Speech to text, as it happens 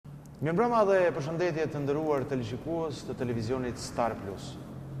Mirëmbrëma dhe përshëndetje të nderuar televizionistë të televizionit StarPlus.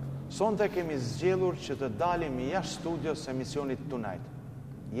 Sonte kemi zgjedhur që të dalim jashtë studios së emisionit Tonight.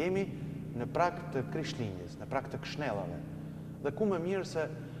 Jemi në prag të Krishtlindjes, në prag të Kështnellave. Dhe ku më mirë se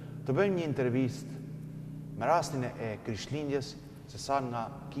të bëjmë një intervistë me rastin e Krishtlindjes se sa nga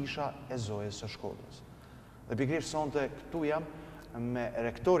kisha e Zojës së Shkodrës. Dhe pikërisht sonte këtu jam me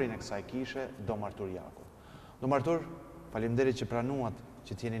rektorin e kësaj kishe, Dom Artur Jaku. Dom Artur, faleminderit që pranuat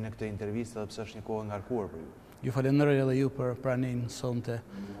që t'jeni në këtë intervistë dhe pse është një kohë ngarkuar për ju. Ju falenderoj edhe ju për pranimin sonte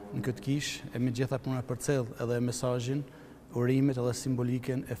në këtë kishë, e me gjitha puna përcjell edhe mesazhin, urimet edhe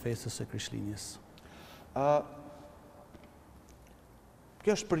simboliken e festës së Krishtlindjes.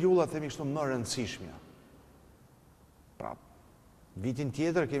 Kjo është për julla, themi kështu, më rëndësishmja. Pra, vitin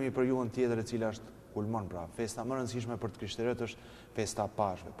tjetër kemi për jullën tjetër e cila është kulmon, pra, festa më rëndësishme për të krishterët është festa e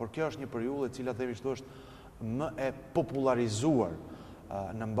Pashkve. Por kjo është një periudhë e cila themi kështu është më e popularizuar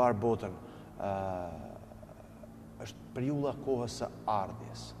në mbar botën, është periudha kohës së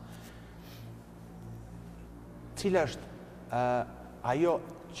ardhjes. Cila është ajo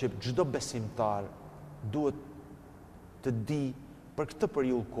që çdo besimtar duhet të di për këtë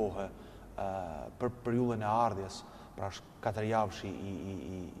periudhë kohe, për periudhën e ardhjes, pra është 4 javësh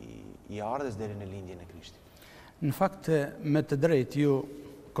i ardhes deri në lindjen e Krishtit. Në fakt, me të drejtë, ju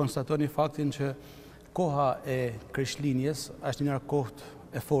konstatoni faktin që koha e Krishtlindjes është një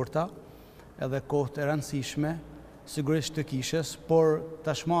kohë e forta edhe kohë e rëndësishme, sigurisht të kishës, por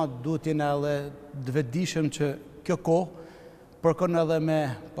tashma duhet jena edhe të vetëdijshëm që kjo kohë përkon edhe me,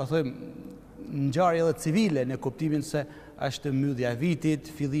 po thojmë, ngjarje edhe civile në kuptimin se është mbyllja e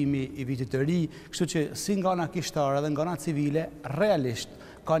vitit, fillimi i vitit të ri, kështu që si nga ana kishtare dhe nga ana civile realisht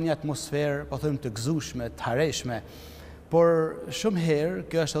ka një atmosferë, po thojmë, të gëzueshme, të hareshme. Por shumë herë,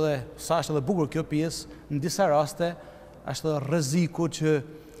 kjo është edhe, sa është edhe bukur kjo pjesë, në disa raste është edhe rreziku që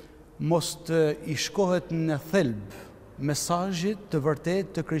mos të i shkohet në thelb mesazhit të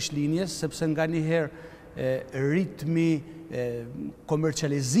vërtet të Krishtlindjes, sepse nganjëherë ritmi,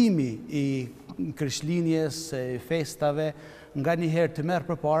 komercializimi i Krishtlindjes, festave, nganjëherë të merr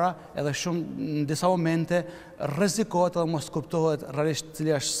përpara, edhe shumë në disa momente rrezikohet edhe mos kuptohet realisht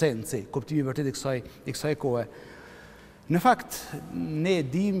cili është sensi, kuptimi i vërtet i kësaj kohe. Në fakt, ne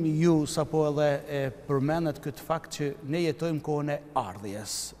dim ju sapo edhe e përmendet këtë fakt që ne jetojmë kohën e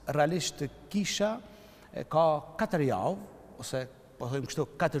ardhjes. Realisht kisha ka 4 javë, ose po thojmë kështu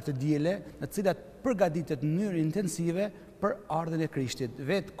 4 të diele, në të cilat përgatitet në mënyrë intensive për ardhen e Krishtit.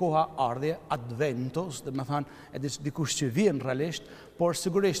 Vetë koha ardhje, adventos, dhe me thanë, e dikush që vjen realisht, por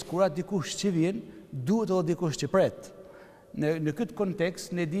sigurisht kur atë dikush që vjen, duhet edhe dikush që pret. Në këtë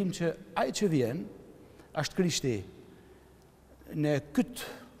kontekst, ne dim që ai që vjen është Krishti. Në këtë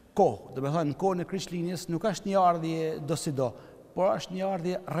kohë, dhe me thënë në kohën e Krishtlindjes, nuk është një ardhje do si do, por është një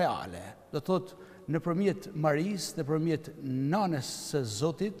ardhje reale. Do thotë, nëpërmjet Marisë, nëpërmjet nanës së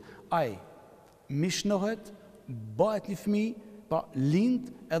Zotit, ai mishnohet, bëhet një fëmijë, pa lind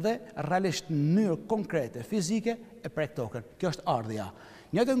edhe realisht në mënyrë konkrete, fizike e prek tokën. Kjo është ardhja.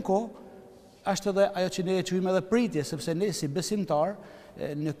 Në njëjtën kohë, është edhe ajo që ne e quajmë edhe pritje, sepse ne si besimtar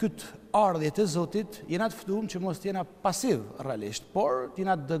në këtë ardhje të Zotit jena të ftuar që mos jena pasiv realisht, por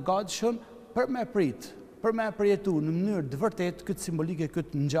jena të gatshëm për me prit, për me përjetu në mënyrë të vërtetë këtë simbolike,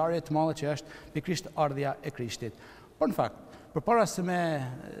 këtë ngjarje të madhe që është pikërisht ardhja e Krishtit. Por në fakt, përpara se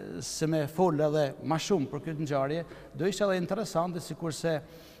me fol edhe më shumë për këtë ngjarje, do ishte edhe interesante sikurse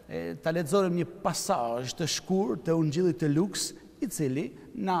ta lexonim një pasazh të shkurt të Ungjillit të Luks, i cili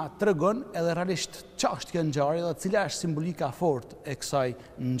na tregon edhe realisht ç'është kjo ngjarje dhe cila është simbolika fort e kësaj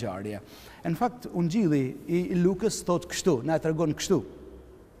ngjarje. Në fakt, Ungjilli i Lukës thotë kështu, na e tregon kështu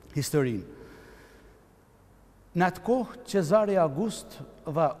historinë. Në atë kohë, Cezari August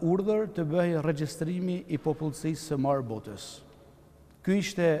dha urdhër të bëhej regjistrimi i popullsisë së marë botës. Ky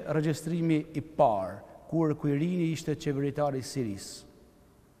ishte regjistrimi i parë, kur Quirini ishte qeveritari i Sirisë.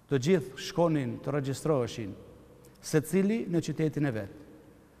 Të gjithë shkonin të regjistroheshin, secili në qytetin e vet.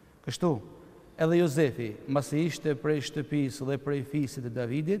 Kështu, edhe Jozefi, mbasi ishte prej shtëpisë dhe prej fisit të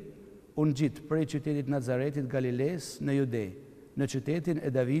Davidit, u ngjit prej qytetit Nazaretit Galiles në Jude, në qytetin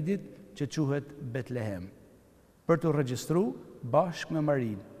e Davidit që quhet Betlehem, për të regjistruar bashkë me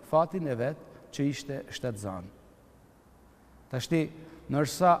Marin, fatin e vet që ishte shtatzan. Tashti,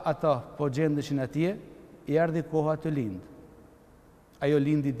 nërsa ata po gjendeshin atje, i ardhi koha të lind. Ajo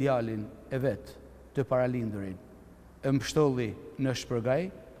lindi djalin e vet të paralindurin, e mbështolli në shpërgaj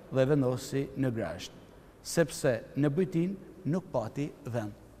dhe vendosi në grasht, sepse në bujtin nuk pati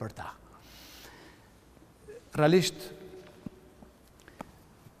vend për ta. Realisht,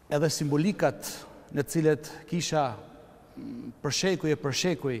 edhe simbolikat në cilet kisha për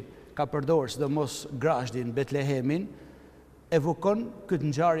shekuj ka përdorë, sidomos Grashdin, Betlehemin, evokon këtë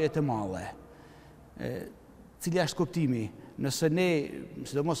ngjarje të madhe. Cili është kuptimi? Nëse ne,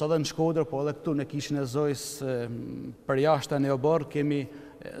 sidomos edhe në Shkodër, po edhe këtu në Kishën e Zojës për jashtë në Neoborg, kemi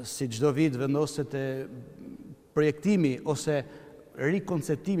si çdo vit vendoset e projektimi ose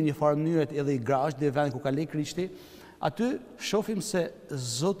rikonceptimi një farë mënyret edhe i Grashdit, dhe vend ku ka lej Krishti, aty shohim se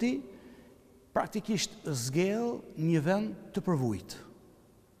Zoti praktikisht zgjedh një vend të përvujt.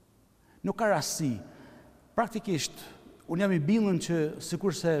 Nuk ka rasti. Praktikisht, unë jam i bindur që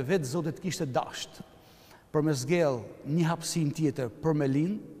sikurse vetë Zoti kishte dashur për me zgjedh një hapësinë tjetër për me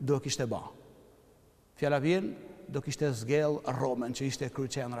lind, do kishte bë. Fjala vjen, do kishte zgjedh Romën, që ishte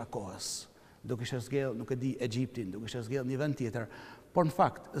kryeqendra kohës. Do kishte zgjedh, nuk e di, Egjiptin, do kishte zgjedh një vend tjetër. Por në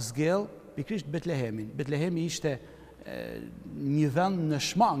fakt, zgjedh pikërisht Betlehemin. Betlehemi ishte një vend në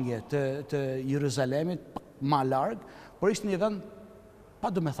shmangje të Jeruzalemit, ma larg, por ishte një vend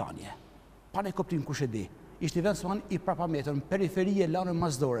pa domethënie, pa ne kuptim kush e di. Ishte një vend i prapametur, në periferi e lanën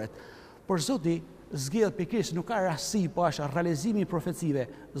mazdoret. Por Zoti zgjedh pikërisht, nuk ka rasti, po është realizimi i profecive.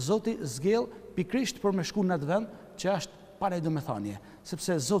 Zoti zgjedh pikërisht për me shku në atë vend që është pa ne domethënie,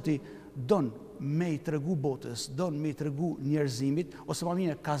 sepse Zoti don me i tregu botës, don me i tregu njerëzimit, ose më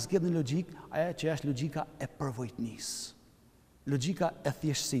mirë ka zgjedhur një logjik, ajo që është logjika e përvojtnisë. Logjika e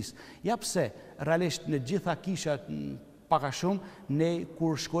thjeshtësisë. Ja pse realisht në gjitha kishat pak a shumë, ne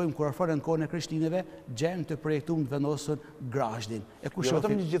kur shkojmë, kur afrohen në kohën e krishtinëve, gjejmë të projektuar të vendosur Grashdin. Jo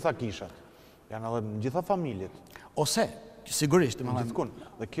vetëm në gjitha kishat, janë edhe në gjitha familjet. Ose, sigurisht, më gjithkund.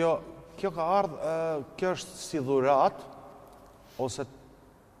 Dhe kjo ka ardhur, kjo është si dhurat, ose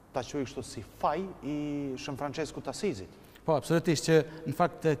ta quaj kështu si faj i Shën Franceskut Asizit. Po, absolutisht, që në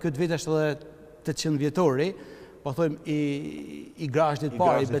fakt këtë vit është edhe 800 vjetori, po thojmë i Grashdit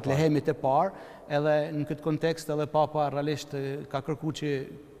parë, i Betlehemit e parë, edhe në këtë kontekst edhe Papa realisht ka kërkuar që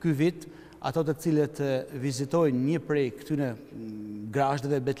ky vit ato të cilët vizitojnë një prej këtyre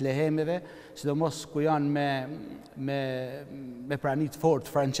Grashdeve, Betlehemeve, sidomos ku janë me pranit fort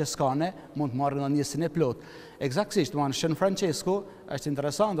franceskane, mund të marrin njësin e plot. Eksaktësisht, Shën Francesku është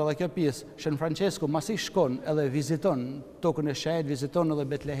interesant edhe kjo pjesë. Shën Francesku masi shkon edhe viziton tokën e shenjtë, viziton edhe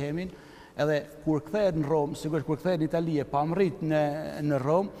Betlehemin, edhe kur kthehet në Rom, sigurisht kur kthehet në Itali, pa mrit në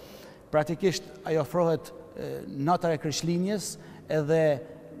Rom, praktikisht ajo ofrohet natën e Krishtlindjes, edhe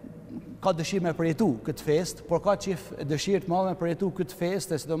ka dëshirë me përjetu këtë fest, por ka qif dëshirë të madhe me përjetu këtë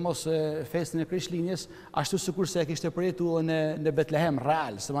fest, sidomos festin e Krishtlindjes, ashtu sikur se e kishte përjetu në Betlehem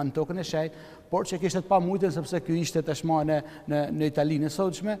real, se ma në tokën e shenjtë, por që kishte të pamujtën sepse ky ishte tashmë në Italinë e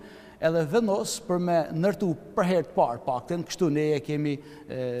sotshme, edhe vendos për me ndërtu për herë të parë paktën, kështu ne e kemi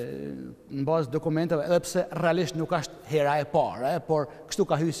në bazë dokumentave, edhe pse realisht nuk është hera e parë, por kështu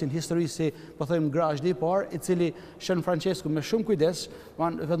ka hyrë në histori si, po thojmë, Grashdi i parë, i cili Shën Francesku me shumë kujdes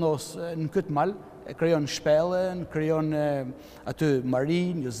vendos në këtë mal, krijon shpellën, krijon aty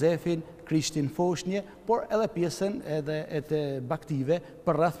Marin, Jozefin, Krishtin foshnje, por edhe pjesën edhe të baktive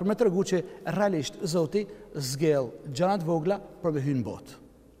për rreth për me tregu që realisht Zoti zgjedh gjërat vogla për me hyrë në botë.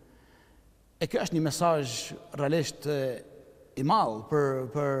 E kjo është një mesazh realisht i madh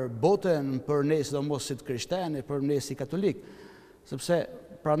për botën, për ne sidomos si krishterë, për ne si katolik, sepse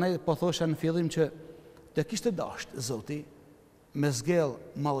prandaj po thosha në fillim që të kishte dashur Zoti me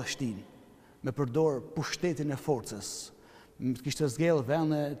zgjedh mallështinë, me përdor pushtetin e forcës, kishte zgjedh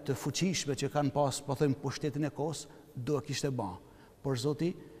vende të fuqishme që kanë pas, po thëmë, pushtetin e kohës, do e kishte bën. Por Zoti,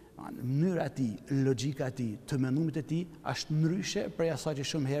 mënyra e tij, logjika e tij, të mendimit e tij është ndryshe prej asaj që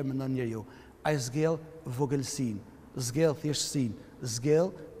shumë herë mendon njeriu. Ai zgjedh vogëlsinë, zgjedh thjeshtësinë,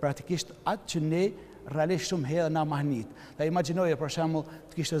 zgjedh praktikisht atë që ne realisht shumë herë na mahnit. Ta imagjinoje për shembull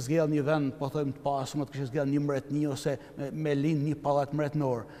të kishte zgjedh një vend, po thojmë të pasur, të kishte zgjedh një mbretëni ose me lind një pallat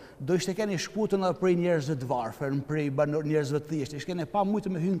mbretëror. Do ishte keni shkputën edhe prej njerëzve të varfër, prej njerëzve të thjeshtë, ishte keni pa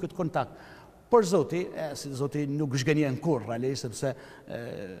mujtë me hyrë këtë kontakt. Por Zoti, Zoti nuk zgjenjen kurrë realisht, sepse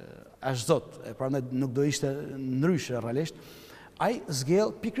është Zot, prandaj nuk do ishte ndryshe realisht. Ai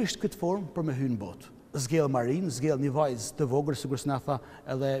zgjedh pikërisht këtë formë për me hyrë në botë. Zgjedh Marin, zgjedh një vajzë të vogël, sikur s'na tha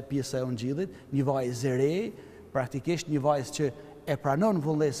edhe pjesa e Ungjillit, një vajzë e re, praktikisht një vajzë që e pranon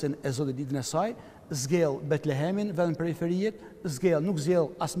vullnesin e Zotit ditën e saj, zgjedh Betlehemin, vend periferiet, nuk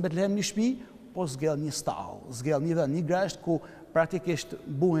zgjedh as në Betlehem një shtëpi, po zgjedh një stall, zgjedh një vend, një grasht ku praktikisht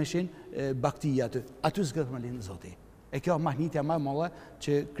buheshin baktia aty. Aty zgjedh me lind Zoti. E kjo mahnitja më e madhe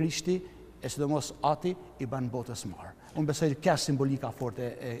që Krishti, e sidomos Ati, i ban botës marë. Unë besoj që kjo është simbolika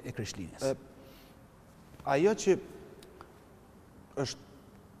forte e Krishtlindjes. Ajo që është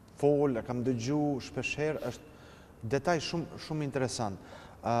fol, e kam dëgju shpeshherë, është detaj shumë interesant.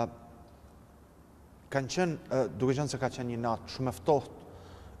 Kanë qenë, duke qenë se ka qenë një natë shumë e ftohtë,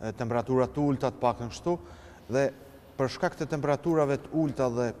 temperaturat ulta të pakën kështu, dhe për shkak të temperaturave të ulta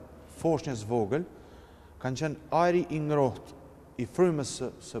dhe foshnjës vogël, kanë qenë ajri i ngrohtë i frymës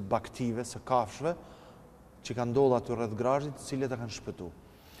së baktive, së kafshëve, që kanë ndodhur aty rreth grazhit, të cilët e kanë shpëtu.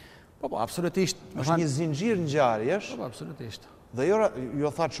 Po, absolutisht. Është një zinxhir ngjarjesh. Po, absolutisht. Dhe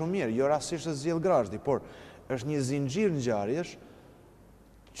jo thatë shumë mirë, jo rastisht të zgjidh grazhdi, por është një zinxhir ngjarjesh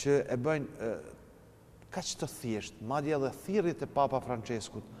që e bëjnë kaq të thjeshtë, madje edhe thirrjet e Papa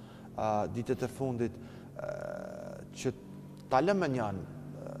Franceskut ditët e fundit që ta lëmë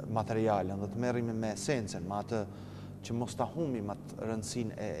janë materialen dhe të merremi me esencën, me atë që mos ta humbim atë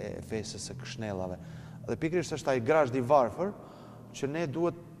rëndësinë e fesës së kështnellave. Dhe pikërisht është ai grazhdi i varfër që ne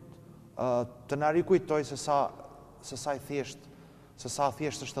duhet të na rikujtoj se sa thjesht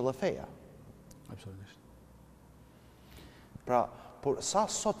është edhe feja. Absolutisht. Pra, por sa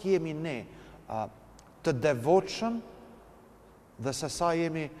sot jemi ne të devotshëm dhe se sa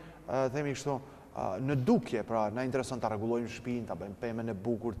jemi, themi kështu, në dukje, pra na intereson ta rregullojmë shtëpinë, ta bëjmë pemën e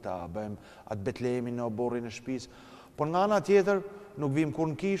bukur, ta bëjmë atë betlehemin në oborrin e shtëpisë, por nga ana tjetër nuk vim kur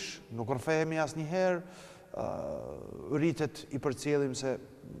në kish, nuk rrfehemi asnjëherë, rritet i përcjellim se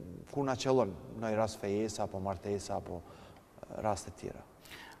kur na qellon në rast fejesa apo martesa apo raste tjera.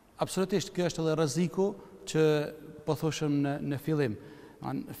 Absolutisht, kjo është edhe rreziku që po thoshëm në fillim.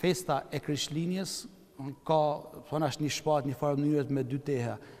 Festa e Krishtlindjes ka, është një shpat, një farë mënyrët me dy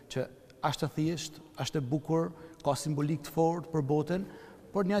teha, që është të thjesht, është e bukur, ka simbolik të fortë për botën,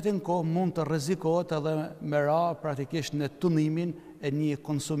 por një atë në kohë mund të rrezikohet edhe me ra praktikisht në tunimin e një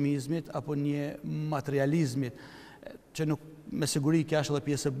konsumizmit apo një materializmit, që nuk me siguri kjo është edhe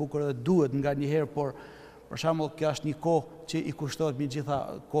pjesë e bukur dhe duhet nga njëherë, por për shembull kjo është një kohë që i kushtohet mbi gjitha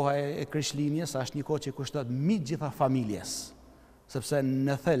koha e Krishtlindjes, është një kohë që i kushtohet mbi gjitha familjes. Sepse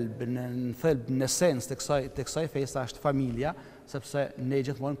në thelb, në esencë të kësaj festa është familja, sepse ne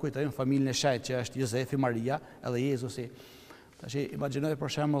gjithmonë kujtojmë familjen e shejt që është Jozefi, Maria edhe Jezusi. Tash imagjinoj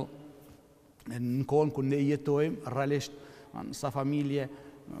për shembull në kohën ku ne jetojmë, realisht sa familje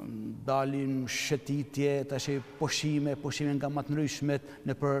dalin shëtitje, tash pushime nga më të ndryshmet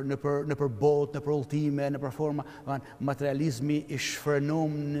nëpër botë, nëpër udhëtime, nëpër forma, materializmi i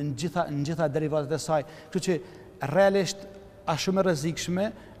shfrenuar në gjitha derivatet e saj. Kështu që realisht është shumë e rrezikshme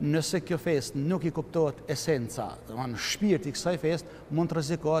nëse kjo festë nuk i kuptohet esenca, shpirti i kësaj festë mund të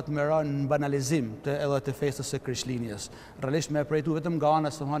rrezikohet me rënë në banalizim edhe të festës së Krishtlindjes. Realisht me përjetu vetëm nga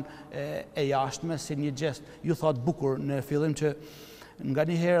ana e jashtme si një gjest. Ju thatë bukur në fillim që nga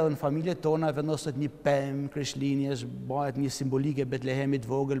njëherë edhe në familjet tona vendoset një pemë Krishtlindjes, bëhet një simbolike Betlehemit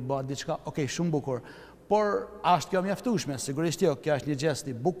vogël, bëhet diçka, okay, shumë bukur. Por është kjo mjaftueshme, sigurisht jo, kjo është një gjest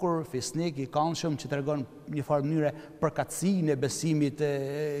i bukur, fisnik, i këndshëm që tregon një farë mënyre përkatësinë e besimit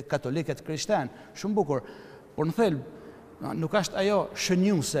katolik e krishterë, shumë bukur. Por në thelb nuk është ajo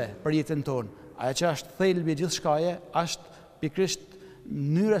shënjuese për jetën tonë. Ajo që është thelbi i gjithçkaje është pikërisht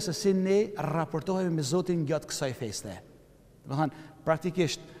mënyra se si ne raportohemi me Zotin gjatë kësaj feste. Domethënë,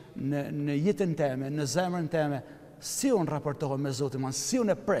 praktikisht në jetën time, në zemrën time, si unë raportohem me Zotin, si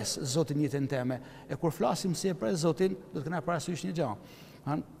unë e pres Zotin jetën time, e kur flasim si e pres Zotin, do të kena parasysh një gjë.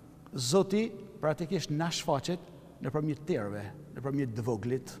 Zoti praktikisht na shfaqet nëpërmjet tjerëve, nëpërmjet të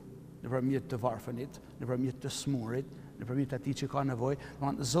voglit, nëpërmjet të varfënit, nëpërmjet të smurit, nëpërmjet atij që ka nevojë.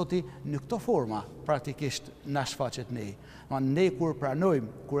 Zoti në këto forma praktikisht na shfaqet ne. Ne kur pranojmë,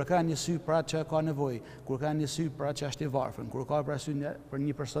 kur e ka një sy për atë që ka nevojë, kur ka një sy për atë që është i varfën, kur ka parasysh për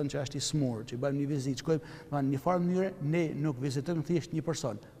një person që është i smur, që bëjmë një vizitë, shkojmë, në një farë mënyre ne nuk vizitojmë thjesht një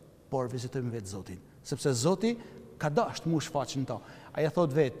person, por vizitojmë vetë Zotin. Sepse Zoti ka dashur mu shfaqen to. Ai e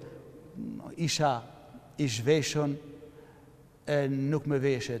thot vetë, isha i zhveshën e nuk më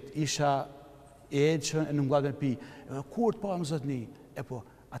veshet, isha e edhshën e nuk mbaj me pi. Kur të pam Zotni, e po,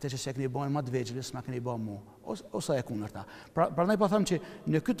 atë që se keni bën më të vegjël, s'ma keni bën mua, ose e kundërta. Prandaj po them që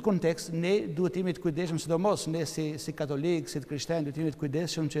në këtë kontekst ne duhet të jemi të kujdesshëm, sidomos ne si katolik, si krishterë, duhet të jemi të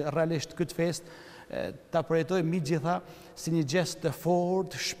kujdesshëm që realisht këtë festë ta përjetojmë mbi gjitha si një gjest të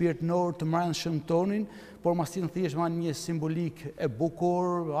fortë, shpirtënor të brendshëm tonin, por mos tin thjesht një simbolik e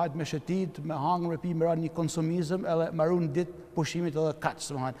bukur, hajt me shëtit, me hangër, me pi, me një konsumizëm, edhe marrun ditë pushimit edhe kaq.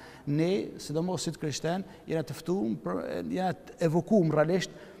 Ne, sidomos si të krishterë, jena të ftuar, jena të evokuar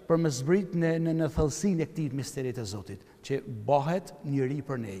realisht për me zbrit në thellësinë e këtij misterit të Zotit, që bëhet njëri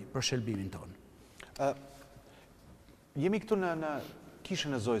për ne, për shëlbimin tonë. Jemi këtu në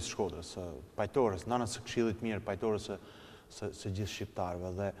kishën e Zojës Shkodrës, pajtorës, nënës së Këshillit Mirë, pajtorës së gjithë shqiptarëve,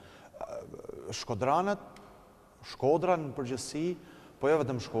 dhe Shkodra në përgjithësi, po jo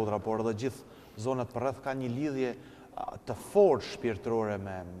vetëm Shkodra, por edhe gjithë zonat përreth ka një lidhje të fortë shpirtërore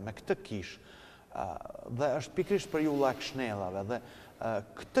me këtë kishë, dhe është pikërisht për julla e kështnellave, dhe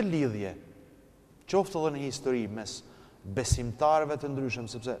Këtë lidhje, qoftë edhe në histori mes besimtarëve të ndryshëm,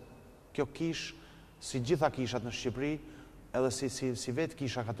 sepse kjo kish, si gjitha kishat në Shqipëri, edhe si vetë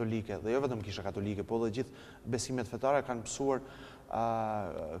kisha katolike, dhe jo vetëm kisha katolike, po dhe gjithë besimet fetare kanë mësuar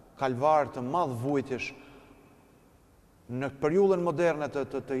kalvar të madh vujtjesh në periudhën moderne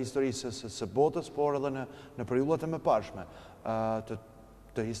të historisë së botës, por edhe në periudhat e mëparshme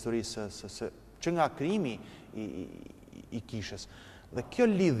të historisë që nga krimi i kishës. Dhe kjo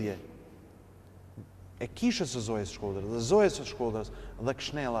lidhje e kishës së Zojës Shkodrës, dhe Zojës së Shkodrës, dhe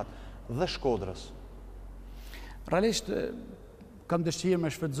Këshnellat, dhe Shkodrës. Realisht, kam dëshirë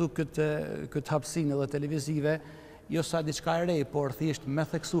me shfrytëzu këtë hapësinë edhe televizive, jo sa diçka e re, por thjesht me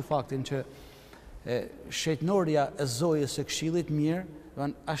theksu faktin që shetënorja e Zojës së Këshillit mirë,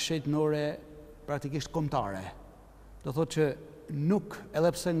 është shetënore praktikisht kombëtare. Do thotë që nuk,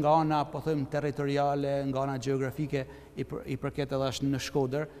 edhe pse nga ana, po thëmë, territoriale, nga ana geografike, i përket edhe është në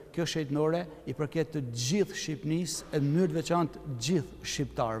Shkodër, kjo shetënore i përket të gjithë Shqipënisë, e në mënyrë të veçantë gjithë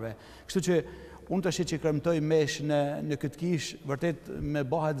shqiptarëve. Kështu që unë të shi që kremtoj mesh në këtë kish, vërtet me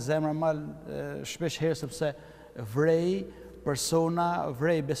bëhet zemra mal shpesh herë, sepse vrej persona,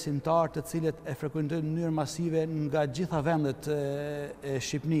 vrej besimtar të cilët e frekuentojnë në mënyrë masive nga gjitha vendet e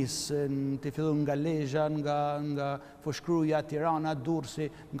Shqipënisë, të fillon nga Lezhë, nga Fushkruja, Tirana, Durrësi,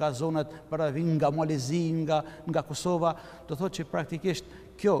 nga zonat paravin, nga Malizi, nga Kosova. Do thotë që praktikisht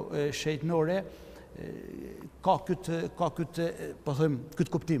kjo shetënore ka këtë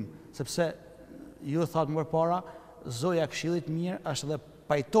kuptim, sepse ju thatë më përpara, Zoja Këshillit mirë është edhe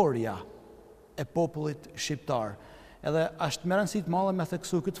pajtoria e popullit shqiptar. Edhe është me rëndësi të madhe me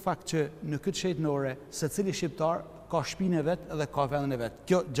theksu këtë fakt që në këtë shetënore secili shqiptar ka shtëpinë e vet dhe ka vendin e vet.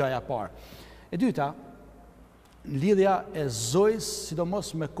 Kjo gjaja parë. E dyta, lidhja e Zojës, sidomos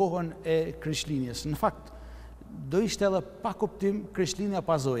me kohën e Krishtlindjes. Në fakt, do ishte edhe pa kuptim Krishtlindja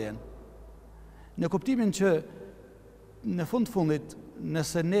pa Zojen. Në kuptimin që në fundit,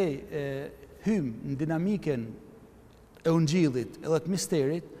 nëse ne hym në dinamiken e ungjillit edhe të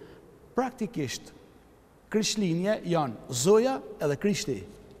misterit, praktikisht Krishtlindje janë Zoja edhe Krishti.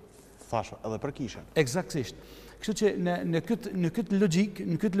 Thasho, edhe për kishën. Eksaktësisht. Kështu që në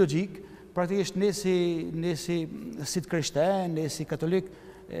këtë logjik, praktikisht ne si të krishterë, ne si katolik,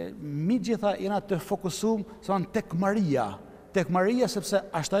 mi gjitha jena të fokusum tek Maria. Tek Maria, sepse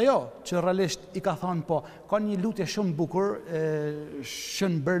është ajo që realisht i ka thonë po. Ka një lutje shumë bukur,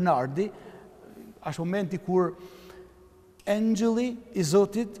 Shën Bernardi, është momenti kur Angjeli i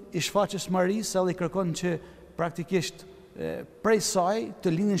Zotit i shfaqës Marisë edhe i kërkon që praktikisht prej saj të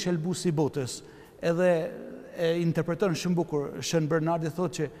lindin shelbuesi i botës. Edhe e interpreton shumë bukur, Shën Bernardi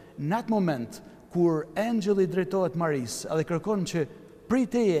thotë që në atë moment kur Angjeli drejtohet Marisë edhe i kërkon që prej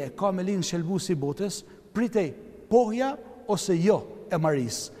teje ka me lind shelbuesi i botës, prej tej pohja ose jo e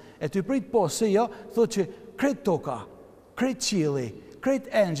Marisë. E ty prit po ose jo, thotë që krejt toka, krejt qielli,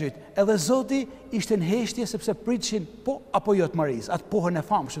 krejt engjëjt, edhe Zoti ishte në heshtje sepse pritëshin po apo jo të Marisë, atë pohën e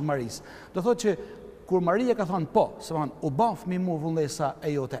famshme të Marisë. Do thotë që kur Maria ka thënë po, se u ban fëmijë mu vullnesa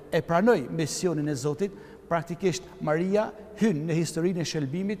e jote, e pranoj misionin e Zotit, praktikisht Maria hyn në historinë e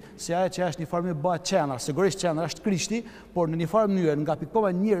shëlbimit, si ajo që është një farë bëhet qendra, sigurisht qendra është Krishti, por në një farë mënyrë nga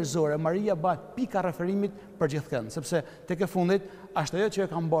pikpama njerëzore, Maria bëhet pika referimit për gjithkënd, sepse tek e fundit është ajo që e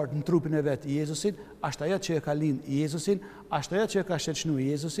ka mbartë në trupin e vet Jezusin, është ajo që e ka lind Jezusin, është ajo që e ka shënçnuar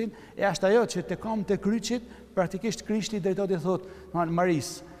Jezusin, e është ajo që te kam te kryqit, praktikisht Krishti drejtohet i thotë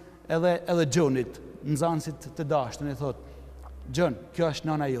Maris, edhe Gjonit, nxënësit të dashtën i thotë, Gjon, kjo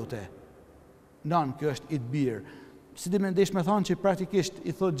është nana jote. Nan, kjo është i të birë. Si di me ndesh me thonë që praktikisht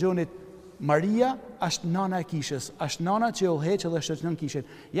i thotë Gjonit, Maria është nana e kishës, është nana që e udhëheq edhe shënçnon kishën.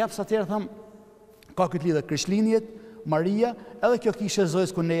 Jap sa tjerë thëmë, ka këtë lidhje Krishtlindjet, Maria, edhe kjo kishë e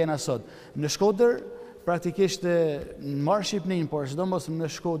Zojës ku ne jena sot. Në Shkodër, praktikisht në marë Shqipnin, por sidomos në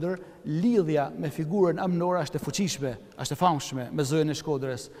Shkodër, lidhja me figurën amnore është e fuqishme, është e famshme me Zojën e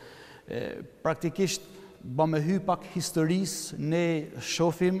Shkodrës. Praktikisht, ba me hy pak historisë, ne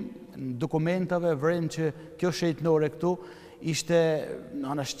shofim në dokumentave, vrem që kjo shetënore këtu, ishte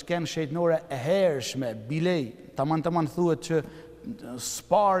në shken shetënore e hershme, bilej, taman thuhet që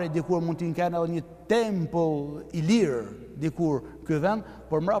spari dikur mund t'in kene edhe një tempull i lirë dikur ky vend,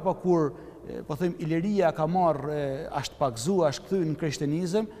 por mrapa kur po thëjmë Iliria ka marrë, është pakzu, është këthy në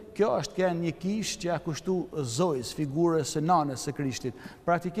krishtenizëm, kjo është kënë një kish që ja kushtu Zojës, figurës e nanës e Krishtit.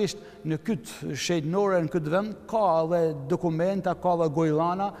 Praktikisht në këtë shetënore, në këtë vend, ka edhe dokumenta, ka edhe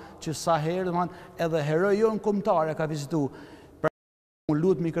gojlana, që sa herë edhe herojon kombëtare ka vizitu. Unë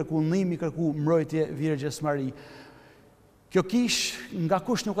lutë mi kërku ndihmë, mi kërku mbrojtje Virgjës Mari. Kjo kish nga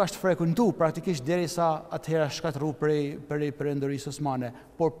kush nuk ashtë frekuentu, praktikisht derisa atëhera shkatru prej Perëndërisë Osmane.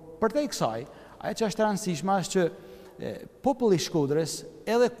 Por përtej kësaj, ajo që është e rëndësishme është që populli i Shkodrës,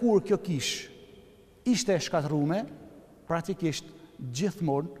 edhe kur kjo kish ishte shkatrume, praktikisht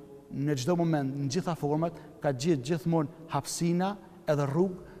gjithmonë, në çdo moment, në gjitha format, ka gjithmonë hapësina edhe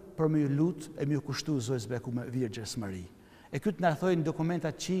rrugë për me ju lutë e me ju kushtu Zojës Beku me virgjësmëri. E këtë na thojnë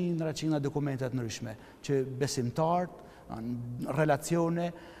dokumentat qindra dokumentat ndryshme, që besimtarët,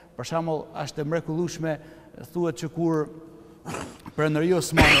 relacione, për shembull është e mrekullueshme, thuhet që kur Perëndëria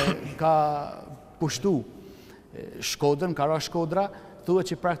Osmane ka pushtu Shkodrën, ka ra Shkodra, thuhet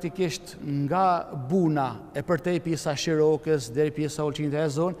që praktikisht nga buna e përtej pjesa Shirokës deri pjesa Olqinit e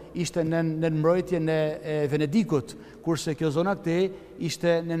zonë ishte në mbrojtjen e Venedikut, kurse kjo zona këtej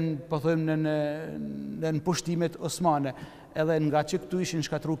ishte në pushtimet osmane. Edhe nga që këtu ishin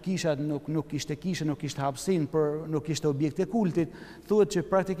shkatru kishat, nuk ishte kishe, nuk ishte hapësin, nuk ishte objekte kultit, thuhet që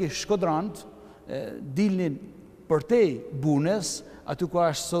praktikisht shkodrant dilnin përtej bunes, aty ku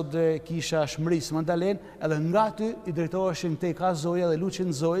është sot kisha Shmëris Mandalen, edhe nga ty i drejtoheshin te ka Zoja dhe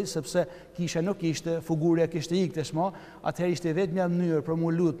luqin Zoj, sepse kisha nuk ishte, fuguria kishte ikte shmo, atëherë ishte vetëm mënyrë për mu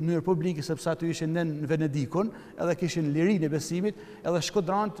lutë, mënyrë publike, sepse aty ishin në Venedikun, edhe kishin lirinë e besimit, edhe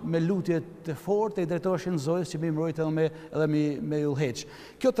shkodrant me lutje të fortë i drejtoheshin Zojës që me mbrojt edhe me ullheq.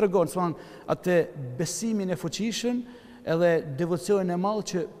 Kjo të regonë, atë besimin e fuqishëm, edhe devocionin e madh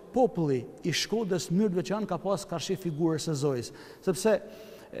që populli i Shkodrës në mënyrë të veçantë ka pas karshi figurës së Zojës, sepse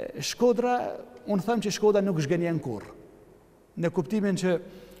Shkodra, unë them që Shkodra nuk zhgënjen kurrë. Në kuptimin që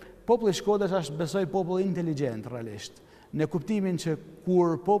populli i Shkodrës është besoj popull inteligjent realisht. Në kuptimin që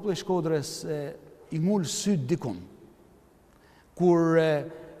kur populli i Shkodrës i ngul syt dikun, kur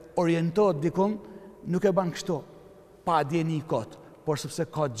orientohet dikun, nuk e bën kështu pa djeni kot, por sepse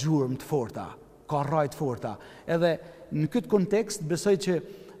ka gjurmë të forta, ka rraj të forta. Edhe në këtë kontekst besoj që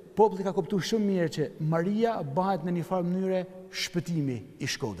populli ka kuptuar shumë mirë që Maria bëhet në një farë mënyre shpëtimi i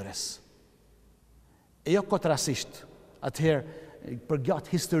Shkodrës. E jo kotrasisht, atëherë për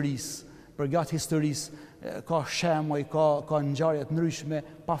gjatë historisë, ka shembuj, ka ngjarje të ndryshme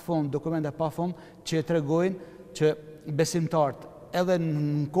pa fond, dokumente pa fond që tregojnë që besimtarët edhe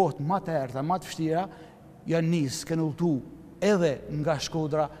në kohët më të errta, më të vështira, janë nisë, kanë udhëtu edhe nga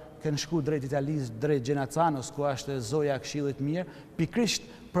Shkodra, kanë shku drejt Italisë, drejt Gjenacanos, ku është Zoja e Këshillit Mirë, pikrisht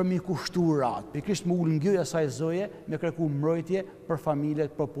për mi kushtu ratë, pikrisht më ullë ngjyja saj Zoje, me kërku mbrojtje për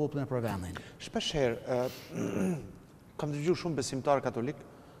familjet, për popullin e për vendin. Shpeshherë, kam dëgjuar shumë besimtarë katolik,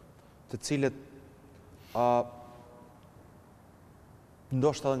 të cilët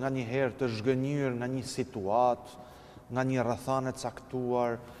ndoshta edhe nga një herë të zhgënjur nga një situatë, nga një rrethane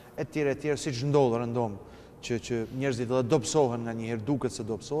caktuar, etj, siç ndodh rëndom, që njerëzit edhe dobësohen nga një herë, duket se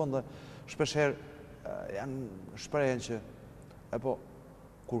dobësohen, dhe shpeshherë janë shprehen që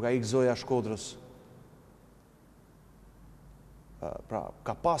kur ka ikë Zoja Shkodrës, pra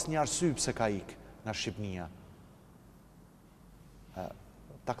ka pas një arsye pse ka ikë nga Shqipnia.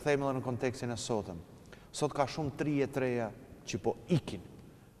 Ta kthejmë edhe në kontekstin e sotëm. Sot ka shumë trije treja që po ikin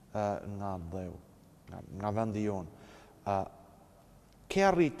nga dheu, nga vendi jonë. Ke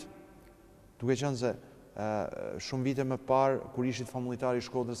arrit, duke qenë se shumë vite më parë, kur ishit famullitar i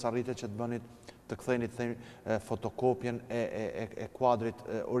Shkodrës, arritet që të bënit të kthejnit fotokopjen e kuadrit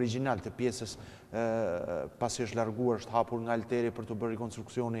original të pjesës pasi është larguar, është hapur nga alteri për të bërë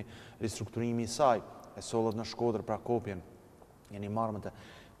rekonstruksioni, ristrukturimi i saj, e sollet në Shkodër pra kopjen, jeni marrë me të.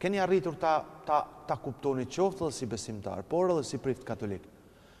 Keni arritur ta kuptoni qoftë edhe si besimtar, por edhe si prift katolik.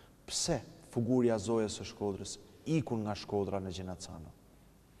 Pse fugurja Zojës së Shkodrës ikun nga Shkodra në Gjenacano?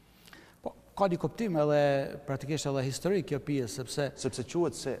 Ka një kuptim edhe praktikisht edhe historik kjo pjesë, sepse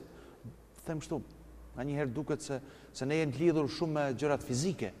quhet se, them kështu, nga një herë duket se ne jemi të lidhur shumë me gjërat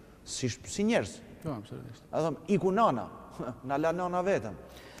fizike, si njerëz. Po, absolutisht. Edhe iku nana, na la nana vetëm.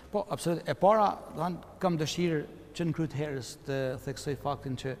 Po, absolutisht. E para, kam dëshirë që në kryt herës të theksoj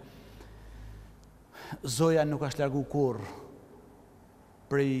faktin që Zoja nuk është largu kurrë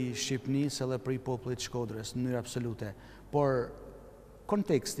prej Shqipnisë edhe prej popullit Shkodrës në mënyrë absolute, por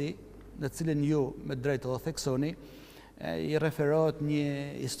konteksti në cilin ju me drejtë edhe theksoni, i referohet një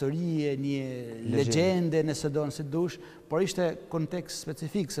historie, një legjende, nëse do nëse dush, por ishte kontekst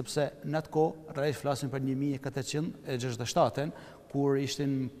specifik, sepse në atë kohë, realisht flasim për 1467, kur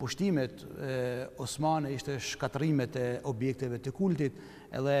ishtin pushtimet osmane, ishte shkatërimet e objekteve të kultit,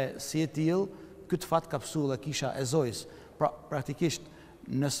 edhe si e tillë, këtë fat ka pësu dhe kisha e Zojës. Pra, praktikisht,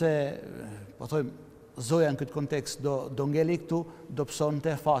 nëse, po thojmë, Zoja në këtë kontekst do ngeli këtu, do pëson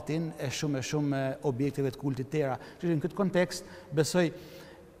të fatin e shumë objekteve të kultit tjera. Që në këtë kontekst, besoj,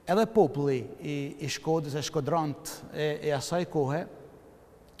 edhe populli i Shkodrës e shkodrant e asaj kohe,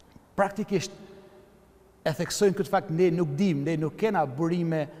 praktikisht e theksojnë këtë fakt, ne nuk dim, ne nuk kena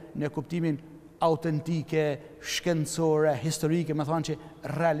burime në kuptimin autentike, shkencore, historike, me thonë që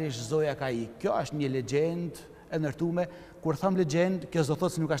realisht zoja ka i. Kjo është një legjend e ndërtume, kur tham legjend, kjo s'do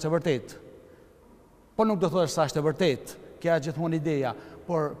thotë se nuk është e vërtet. Po nuk do thotë se është e vërtet, kjo është gjithmonë ideja,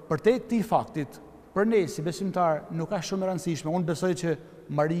 por për te ti faktit, për ne si besimtar nuk është shumë e rëndësishme. Unë besoj që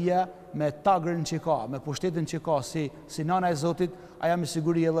Maria me tagrën që ka, me pushtetin që ka, si nana e Zotit, aja me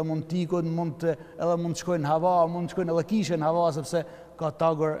siguri edhe mund t'ikon, edhe mund të shkojnë hava, mund të shkojnë edhe kishen hava, sepse ka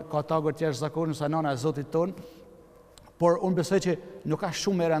tagër tjerë zakonin sa nana e Zotit tonë, por unë besoj që nuk është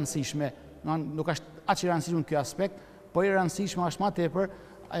shumë e rëndësishme, nuk është aq i rëndësishme në kjo aspekt, po e rëndësishme është ma tepër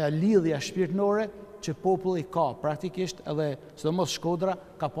aja lidhja shpirtënore që populli ka praktikisht, edhe sidomos Shkodra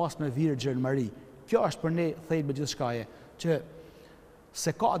ka pas me Virgjën Mari. Kjo është për ne thelbi gjithçkaje, që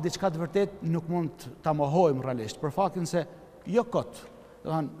se ka diçka të vërtet nuk mund ta mohojmë realisht, për faktin se jo kot,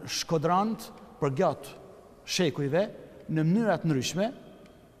 shkodrant për gjatë shekujve në mënyrat ndryshme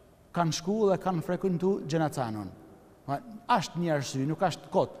kanë shku dhe kanë frekuentu Gjenacanon. Është një arsye, nuk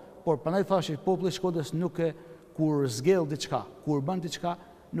është kot, por prandaj thashë populli i Shkodrës nuk e kur zgjell diçka, kur bën diçka,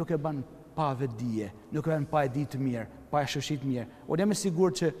 nuk e bën pa vetdije, nuk e bën pa e ditë mirë, pa e shoqit mirë. Unë jam i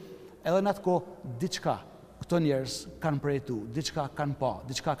sigurt që edhe në atë kohë diçka këto njerëz kanë përjetu, diçka kanë pa,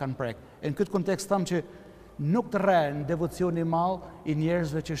 diçka kanë prek. E në këtë kontekst thamë që nuk të rrenë devocioni madh i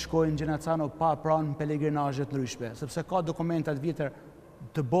njerëzve që shkojnë Gjenacano pa pranë pelegrinazhe të ndryshme, sepse ka dokumentat vjetër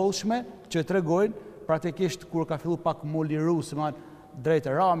të bollshme që tregojnë praktikisht kur ka fillu pak mu liru drejt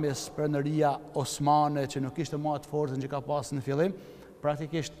e ramjes prenëria osmane që nuk ishte më atë forcën që ka pasur në fillim,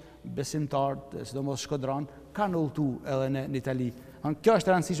 praktikisht besimtarët, sidomos shkodran, kanë udhëtu edhe në Itali. Kjo është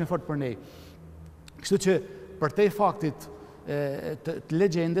e rëndësishme fort për ne. Kështu që për te faktit të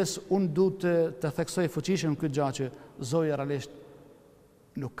legjendës, unë du të theksoj fuqishëm këtë gjatë që zoja realisht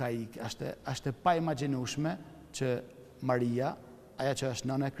nuk ka ikë. Është pa imagjinueshme që Maria, aja që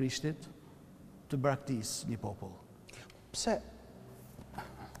është nëna e Krishtit, të braktis një popull. Pse?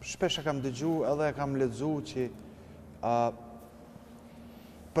 Shpesh e kam dëgju edhe e kam lexu që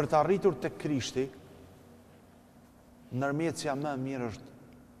për të arritur të Krishti, nërmjetësja më mirë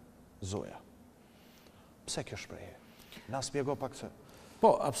është zoja. Pse kjo shprehje? Na spjego pak se.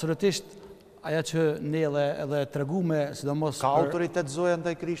 Po, absolutisht, aja që ne edhe tregume, sidomos ka autoritet zoja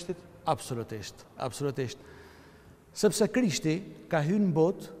ndaj Krishtit? Absolutisht, absolutisht. Sepse Krishti ka hyrë në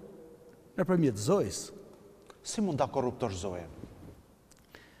botë nëpërmjet zojës. Si mund ta korruptosh zojen?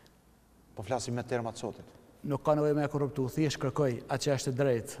 Po flasim me termat sotit. Nuk ka nevojë me korruptu, thjesht kërkoj atë që është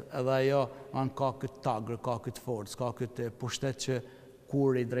drejt, edhe ajo ka këtë tagër, ka këtë forcë, ka këtë pushtet që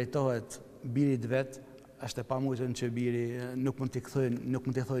kur i drejtohet birit vet, është e pamujtur që biri nuk mund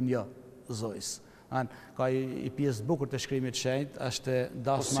t'i thojnë jo zojës. Ka i pjesë bukur të shkrimit shenjtë, është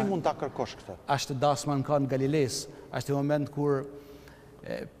dasma. Po si mund ta kërkosh këtë? Është dasma në kanë Galiles, është i moment kur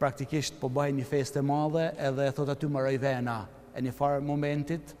praktikisht po bëhen një festë e madhe edhe thot aty mbaroj vena. E një farë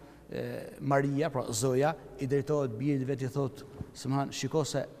momentit Maria, pra zoja, i drejtohet birit vet i thot, shiko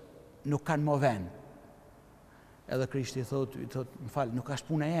se nuk kanë më ven. Edhe Krishti i thot, më fal, nuk është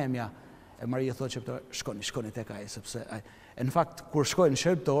puna jemja. E Maria thot që shkoni tek ai, sepse në fakt kur shkojnë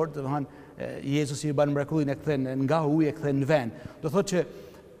shërbëtor, Jezusi i bën mrekullinë e kthen nga uji e kthen në ven. Do thot që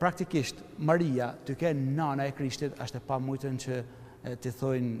praktikisht Maria, ty ke nana e Krishtit, është e pamujtur që t'i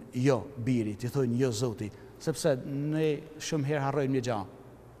thojnë jo biri, t'i thojnë jo Zoti, sepse ne shumë herë harrojmë një gjë.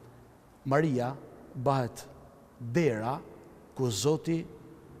 Maria bëhet dera ku Zoti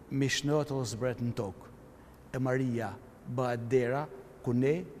mishnohet ose zbret në tokë. E Maria bëhet dera ku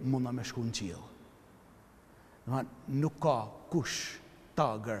ne mundna me shku në qiell. Nuk ka kush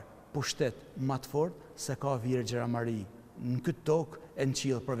tagër pushtet më të fortë se ka Virgjëra Mari në këtë tokë e në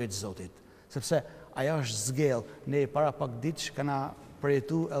qiell përveç Zotit. Sepse aja është zgell, ne para pak ditësh kana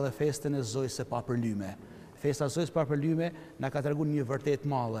përjetu edhe festën e Zojës së Papërlyme. Festa e Zojës së Papërlyme na ka treguar një vërtet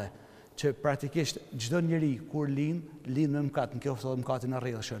madhe, që praktikisht çdo njeri kur lind me mëkat, nëse edhe mëkatin e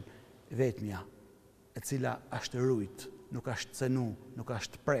rrjedhshëm, vetmja, e cila është rujt, nuk është cenu, nuk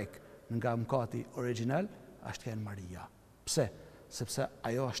është prek nga mëkati origjinal, është Ken Maria. Pse? Sepse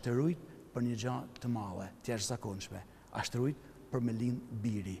ajo është rujt për një gjë të madhe, të jashtëzakonshme. Është rujt për me lind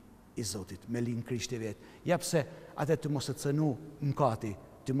biri i Zotit, me lind Krishti vet. Ja pse atë të mos e cenu mëkati,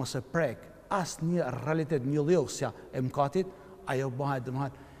 të mos e prek asnjë realitet, një llojsja e mëkatit, ajo bëhet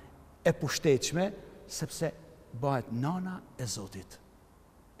domethënë e pushtetshme, sepse bëhet nana e Zotit.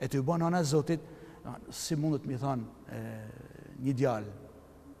 E të bën nana e Zotit, si mundet mi thonë një djalë,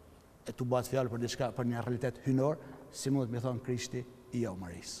 e të bëhet fjalë për diçka, për një realitet hynor, si mundet mi thonë Krishti jo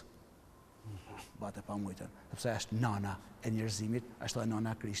Marisë. Bate pa mujtën, sepse është nana e njerëzimit, është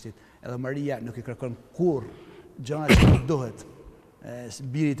nana e Krishtit. Edhe Maria nuk i kërkon kur gjëra që nuk duhet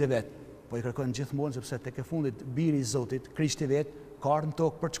birit e vet, po i kërkon gjithmonë sepse tek e fundit biri i Zotit, Krishti vet, ka ardhur në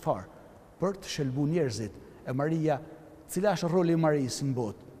tokë për çfarë? Për të shëlbu njerëzit. E Maria, cila është roli i Marisë në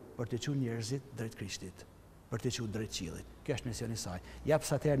botë? Për të çuar njerëzit drejt Krishtit, për të çuar drejt qiellit. Kjo është misioni i saj.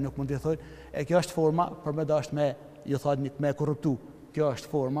 Japse atëherë nuk mund të thonë, kjo është forma për me dash me, ju thoni me korruptu. Kjo është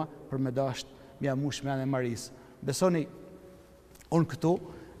forma për me dash mja mush me anë e Marisë. Besoni, unë këtu,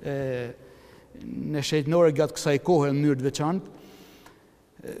 në shejtënore gjatë kësaj kohe në mënyrë të veçantë,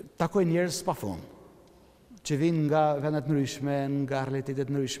 takoj njerëz pa fund, që vinë nga vendet ndryshme, nga realitetet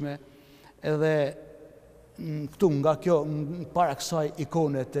ndryshme, edhe këtu nga kjo, para kësaj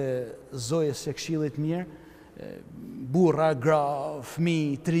ikone të zojës së këshillit mirë, burra, gra,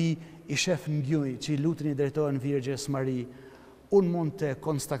 fëmijë, tri, i shef në gjuj që i lutën i drejtohen Virgjes Mari, unë mund të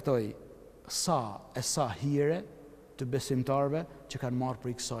konstatoj sa hire të besimtarve që kanë marrë për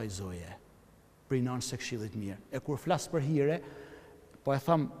i kësaj zoje, për i nanë së këshillit mirë. E kur flasë për hire, po e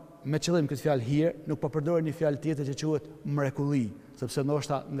thamë me qëllim këtë fjalë hire, nuk po përdorë një fjalë tjetër që quhet mrekulli, sepse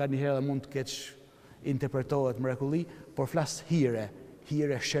ndoshta nga një herë mund të keq interpretohet mrekulli, por flasë hire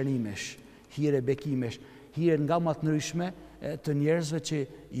shërimesh, hire bekimesh, hire nga më të ndryshme të njerëzve që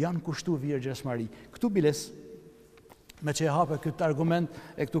janë kushtu Virgjes Mari. Këtu biles, me që e hape këtë argument,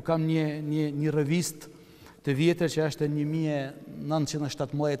 e këtu kam një revist të vjetër që është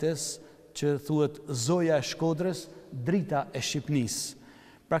 1917, që thuhet Zoja e Shkodrës, drita e Shqipnisë.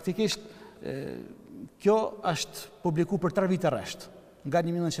 Praktikisht, kjo është publiku për 3 vite rresht, nga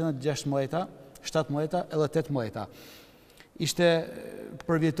 1916, 17 edhe 18. Ishte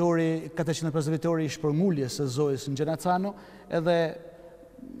për vjetori, 450 vjetori i shpërnguljes së Zojës në Gjenacano, edhe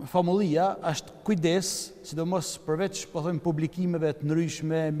famullia është kujdes, sidomos përveç po thojmë publikimeve të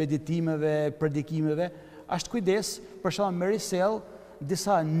ndryshme, meditimeve, predikimeve, është kujdes për shkak me risell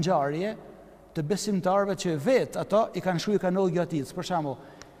disa ngjarje të besimtarëve që vetë ato i kanë shkruar kanal gjatit. Për shembull,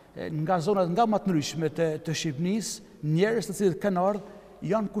 nga zonat nga më të ndryshme të Shqipënisë, njerëz të cilët kanë ardhur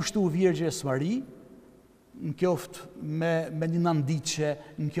janë kushtuar Virgjes Mari, në qoftë me një nëndiqe,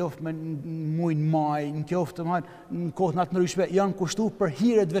 në qoftë me muajin maj, në qoftë në kohë të ndryshme, janë kushtuar për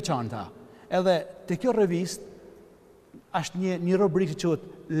hire të veçanta. Edhe te kjo revist është një rubrikë që quhet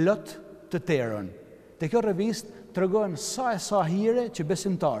Lot të terën. Te kjo revist tregon sa hire që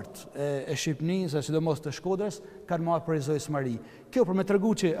besimtarët e Shqipënisë, sidomos të Shkodrës, kanë marrë për Zojës Mari. Kjo për me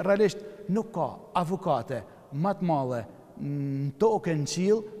tregu që realisht nuk ka avokate më të madhe në tokë në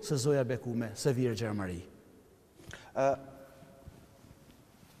qiell se Zoja bekume, se Virgja Mari.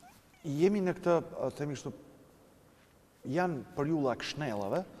 Jemi në këtë, themi kështu, janë përjulla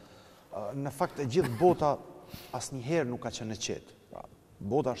këshnellave, në fakt e gjithë bota asnjëherë nuk ka qenë e qetë.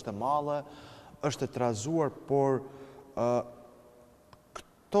 Bota është e madhe, është e trazuar, por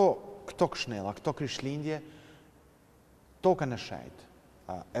këto këshnella, këto krishtlindje, tokën e shenjtë,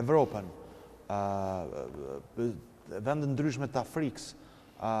 Evropën, vende ndryshme të Afrikës,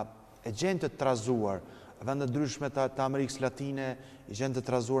 e gjenë të trazuar, vende ndryshme të Amerikës Latine i gjenë të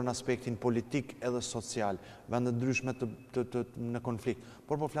trazuar në aspektin politik edhe social, vende ndryshme në konflikt,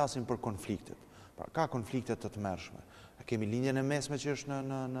 por po flasim për konfliktet. Ka konfliktet të tmerrshme. Kemi linjën e mesme që është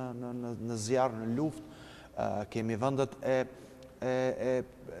në zjarr, në luftë, kemi vendet e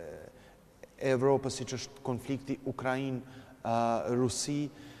Evropës, siç është konflikti Ukrainë-Rusi,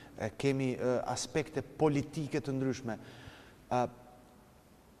 kemi aspekte politike të ndryshme.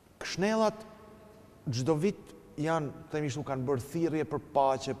 Këshnellat çdo vit janë, themi kështu, kanë bërë thirrje për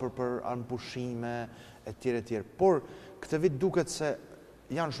paqe, për anëpushime, etj. Por këtë vit duket se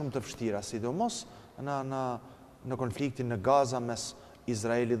janë shumë të vështira, sidomos në konfliktin në Gaza mes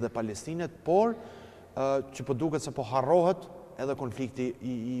Izraelit dhe Palestinës, por që po duket se po harrohet edhe konflikti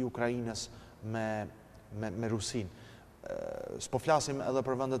i Ukrainës me Rusinë. S'po flasim edhe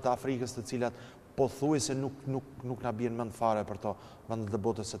për vendet e Afrikës të cilat pothuajse nuk na bien mend fare për to, vendet e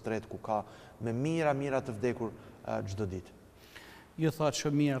botës së tretë ku ka me mira të vdekur çdo ditë. Ju thatë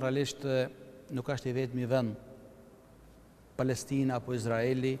shumë mirë, realisht nuk është i vetmi vend Palestina apo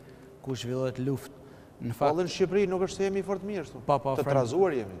Izraeli ku zhvillohet luftë. Në fakt, në Shqipëri nuk është se jemi fort mirë, të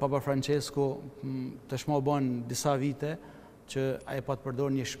trazuar jemi. Papa Francesco tashmë u bën disa vite që ai pa të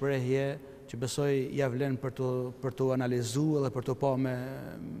përdorur një shprehje që besoj ja vlen për të analizuar edhe për të pa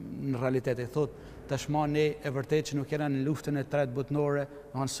në realitet. E thot, tashmë ne e vërtet që nuk jena në luftën e tretë botërore,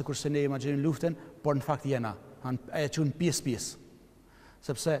 sikur se ne imagjinojmë luftën, por në fakt jena. Ai e quajnë pjesë.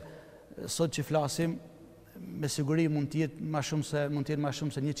 Sepse sot që flasim, me siguri mund të jetë më shumë se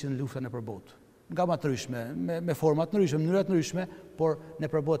 100 lufta nëpër botë. nga ma të ndryshme, me format të ndryshme, mënyrat të ndryshme, por në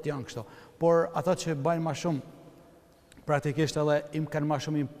përbot janë kështu. Por ato që bajnë ma shumë, praktikisht edhe kanë ma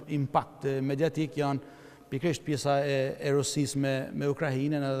shumë impact mediatik, janë pikrisht pjesa e Rusisë me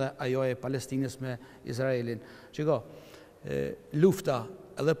Ukrainën edhe ajo e Palestinës me Izraelin. Shiko, lufta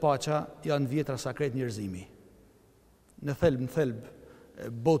edhe paqja janë vjetra sa krejt njerëzimi. Në thelb,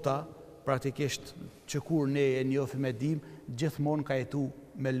 bota, praktikisht që kur ne e njohim e dim, gjithmonë ka jetu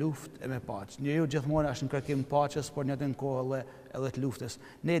me luftë e me paqë. Njeriu gjithmonë është në kërkim paqes, por në atë kohë edhe të luftës.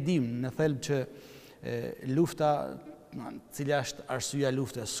 Ne e dim në thelb që lufta, cila është arsyeja e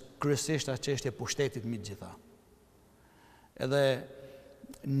luftës, kryesisht është çështja e pushtetit mbi të gjitha. Edhe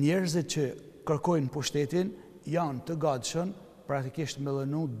njerëzit që kërkojnë pushtetin janë të gatshëm praktikisht me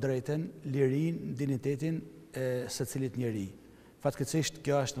dhënu drejten, lirinë, dinjitetin e secilit njeri. Fatkeqësisht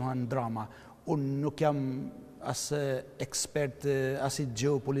kjo është domethënë drama. Unë nuk jam as ekspert as i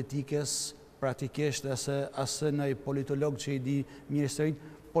geopolitikës, praktikisht as në politolog që i di mirë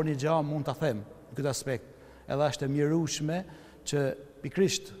historinë, por një gjë mund ta them në këtë aspekt. Edhe është e mjerueshme që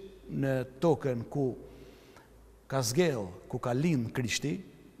pikrisht në tokën ku ka zgjedh, ku ka lind Krishti,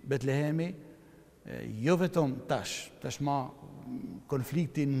 Betlehemi, jo vetëm tashma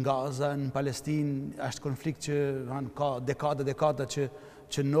konflikti në Gaza, në Palestinë, është konflikt që ka dekada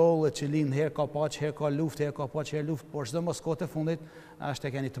që nollë, që lind, herë ka paqë, herë ka luftë, herë ka paqë, herë luftë, por çdo mos kohë të fundit është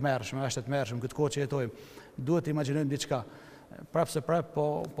e keni të mërshme, është e të mërshme këtë kohë që jetojmë. Duhet të imagjinojmë diçka.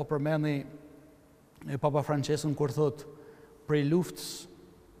 Po përmendi Papa Franceskun kur thot prej luftës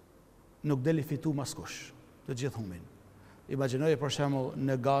nuk deli fitu askush, të gjithë humbin. Imagjinoje për shembull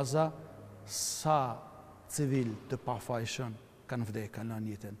në Gaza sa civil të pafajshëm kanë vdekur, kanë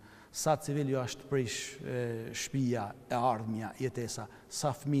lënë jetën. Sa civil jo është prish shtëpia, e ardhmja, jetesa, sa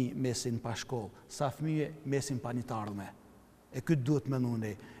fëmijë mesin pa shkollë, sa fëmijë mesin pa një të ardhme. E këtë duhet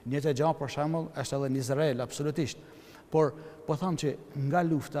mendoni. Një të gjë për shembull është edhe në Izrael, absolutisht. Por po them që nga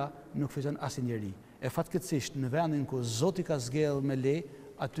lufta nuk fiton asnjë njeri. E fatkeqësisht në vendin ku Zoti ka zgjedhur me le,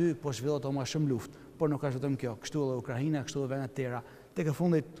 aty po zhvillohet më shumë luftë. Por nuk është vetëm kjo, kështu edhe Ukraina, kështu edhe vendet tjera. Tek e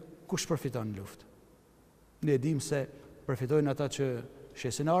fundit kush përfiton në luftë? Ne dim se përfitojnë ata që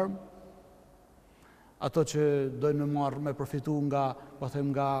shesin armë, ato që dojnë me përfitu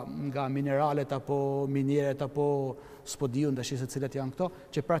nga mineralet apo minjeret apo spodiun të se cilat janë këto,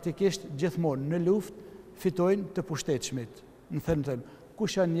 që praktikisht gjithmonë në luftë fitojnë të pushtetshmit. Në thënë,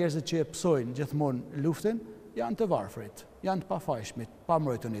 kush janë njerëzit që e psojnë gjithmonë luftën, janë të varfrit, janë të pafajshmit, pa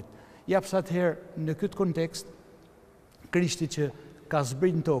mbrojtënit. Japsa atëherë në këtë kontekst, Krishti që ka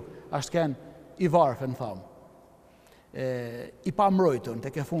zbrit në tokë, ashtë kënë i varfën, thamë. I pa mbrojtën,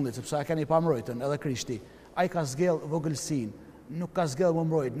 tek e fundit, sepse a kanë i pa mbrojtën edhe Krishti. A i ka zgjedh vogëlsin, nuk ka zgjedh më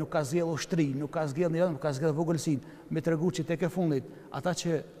mbrojt, nuk ka zgjedh ushtri, nuk ka zgjedh një, nuk ka zgjedh vogëlsin, me të regu që tek e fundit, ata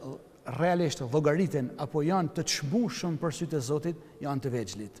që realisht llogariten apo janë të çmueshëm për sytë e Zotit, janë të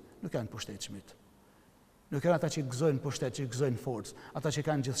vegjëlit, nuk janë pushtetshmit. Nuk janë ata që gëzojnë pushtet, që gëzojnë forcë, ata që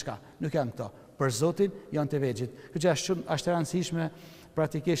kanë gjithçka, nuk janë këto. Për Zotin janë të vegjëlit. Kjo është e rëndësishme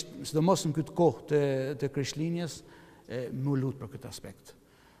praktikisht, sidomos në këtë kohë të Krishtlindjes, më lut për këtë aspekt.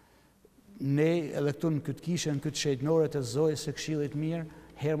 Ne edhe këtu në këtë kishë, në këtë shejtënore të Zojës së Këshillit Mirë,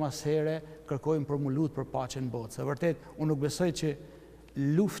 herë mas here kërkojmë për më lut për paqen në botë. Se vërtet, unë nuk besoj që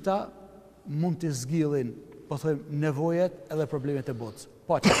lufta mund të zgjidhin, po thojmë, nevojat edhe problemet e botës.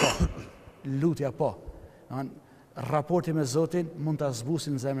 Paqja po, lutja po. Raporti me Zotin mund të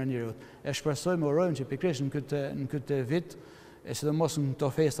zbusin në zemrën e njerëzit. E shpresojmë, urojmë që pikërisht në këtë vit, e sidomos në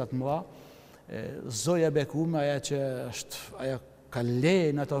këto festat mëdha, Zoja bekume, aja që është, aja ka leje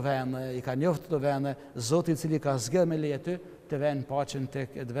në ato vende, i ka njoftë ato vende, Zoti i cili ka zgjedhur me leje aty, të vënë paqen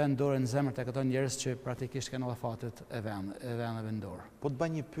tek, të vënë dorën në zemër tek ato njerëz që praktikisht kanë allafatet e vendeve në dorë. Po të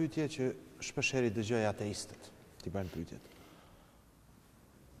bëj një pyetje që shpeshherë dëgjoj ateistët, t'i bëjnë pyetjet.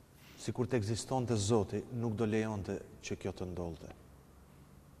 Sikur të ekzistonte Zoti, nuk do lejonte që kjo të ndodhte.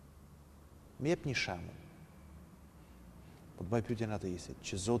 Më jep një shembull. Po të bëj pyetjen ateistit,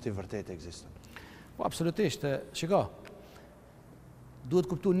 që Zoti vërtet ekziston. Po absolutisht, shiko. Duhet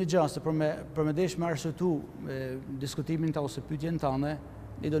kuptu një gjë, se për me desh me arsyetu diskutimin ta ose pyetjen tënde,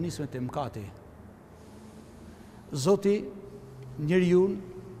 ne do nisim te mëkati. Zoti njeriu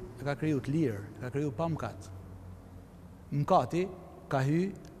e ka kriju të lirë, e ka kriju pa mëkat. Mëkati ka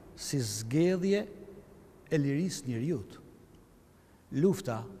hyrë si zgjedhje e lirisë njeriut.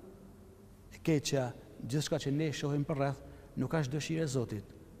 Lufta, e keqja, gjithçka që ne shohim përreth, nuk është dëshirë e Zotit,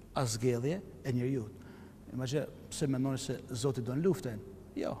 as zgjedhje e njeriut. Imagjino, pse mendoni se Zoti don luftën?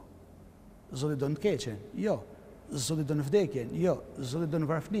 Jo. Zoti don të keqen? Jo. Zoti don vdekjen? Jo. Zoti don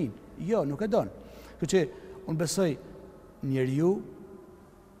varfënin? Jo, nuk e don. Kështu që unë besoj njeriu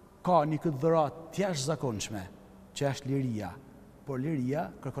ka një këtë dhërat tjashtë zakonshme, që është liria, por liria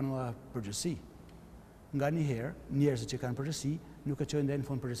kërkon edhe përgjësi. Nga njëherë, njerëzit që kanë përgjësi, nuk e qojnë dhe në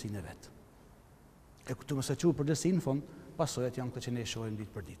fund përgjësinë e vetë. E këtu mëse që përgjësi në fund, pasojat janë këtë që ne shohim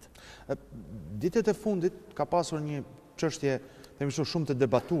ditë për ditë. Ditët e fundit ka pasur një çështje, themi shumë të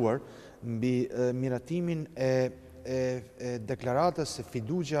debatuar, mbi miratimin e deklaratës e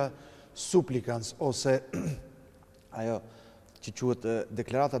fiducia supplicans, ose ajo që quhet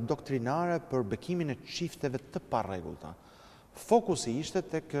deklarata doktrinare për bekimin e çifteve të parregullta. Fokusi ishte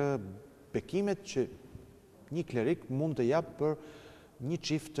tek bekimet që një klerik mund të jap për një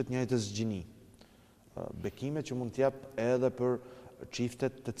çift të njëjtës gjini. Bekimet që mund të jap edhe për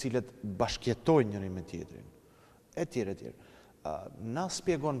çiftet të cilët bashkëjetojnë njëri me tjetrin. Etj. Na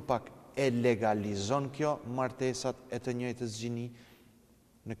spjegon pak, e legalizon kjo martesat e të njëjtës gjini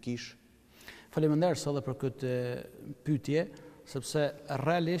në kish? Faleminderit edhe për këtë pyetje, sepse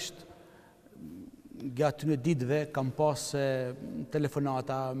realisht gjatë në ditëve kam pas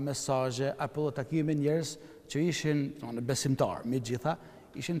telefonata, mesazhe apo takime me njerëz që ishin besimtar, me gjitha,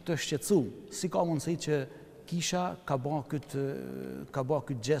 ishin të shqetësuar. Si ka mundësi që kisha ka bërë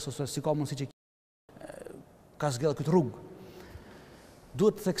këtë gest, ose si ka mundësi që ka zgjedhur këtë rrugë.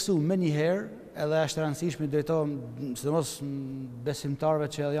 Duhet të theksu me njëherë, edhe është e rëndësishme drejtohem sidomos besimtarëve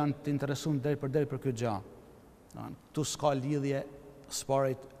që janë të interesuar deri për këtë gjë. Tu s'ka lidhje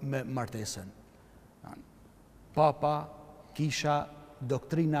sparit me martesën. Papa, kisha,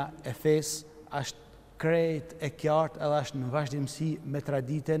 doktrina e fesë është krejt e qartë edhe është në vazhdimsi me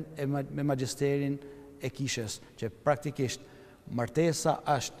traditën e me magjisterin e kishës, që praktikisht martesa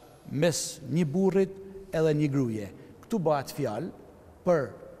është mes një burrit edhe një gruaje. Këtu bëhet fjalë për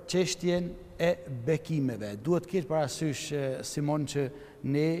çështjen e bekimeve. Duhet ketë parasysh, Simon, që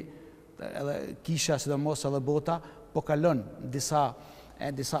ne, edhe kisha, sidomos edhe bota, po kalon disa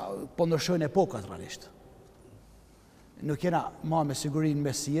po ndryshojnë epokat realisht. Nuk jena ma me sigurinë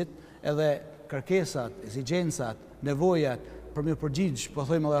me sijet, edhe kërkesat, exigjensat, nevojat për me përgjigj, po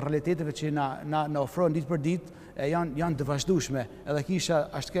thojmë edhe realiteteve që na ofrojnë ditë për ditë, janë të vazhdueshme. Edhe kisha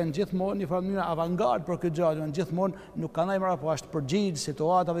është kënë gjithmonë një farë mënyrë avangard për këtë gjë, gjithmonë nuk ka ndajmëra, po është përgjigj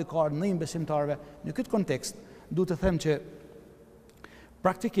situatave ka ndihmë besimtarëve. Në këtë kontekst, duhet të them që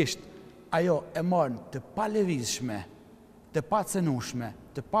praktikisht ajo e marrën të palevizshme, të pacenueshme,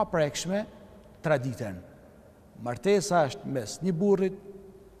 të paprekshme traditën. Martesa është mes një burrit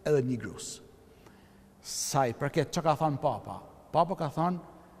edhe një gruas. Sa i përket çka ka thënë Papa? Papa ka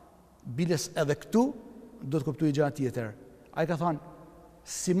thënë biles edhe këtu do të kuptoj gjë tjetër. Ai ka thënë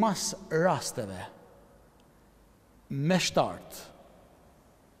simas rasteve me shtart,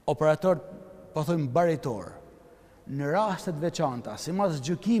 operator, po thojmë baritor, në rastet veçanta, simas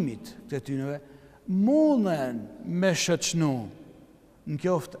gjykimit të tyneve, mundën me shoqënu në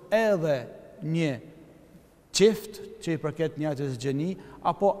qoftë edhe një qift që i përket njëjtës gjeni,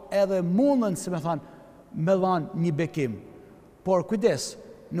 apo edhe mundën, si me thanë, me dhanë një bekim. Por kujdes,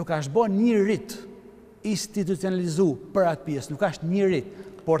 nuk është bo një rit institucionalizu për atë pjesë, nuk është një rit,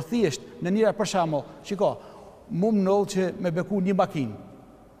 por thjesht në njëra për shembull, shiko, mu më nëllë që me beku një makinë.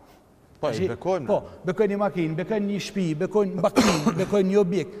 Po, i bekojmë. Po, bekojnë një makinë, bekojnë një shtëpi, bekojnë makinë, bekojnë një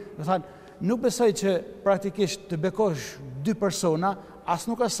objekt. Me thanë, nuk besoj që praktikisht të bekosh dy persona, as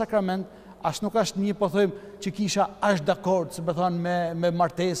nuk është sakrament, as nuk është një, po thojmë, që kisha është dakord, se me thanë, me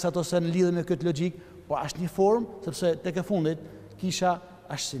martesat ose në lidhje me këtë logjik, po është një formë, sepse tek e fundit, kisha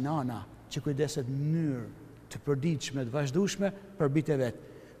është si nana, që kujdeset në mënyrë të përditshme, të vazhdueshme për bitë vetë.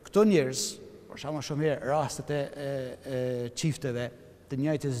 Këto njerëz, për shkak shumë herë rastet e çifteve të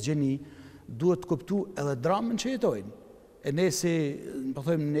njëjtës gjeni, duhet të kuptu edhe dramën që jetojnë. E ne si, po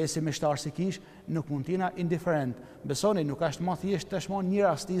thojmë, ne si meshtar si kish, nuk mund t'jena indiferent. Besoni, nuk është ma thjesht tashmë një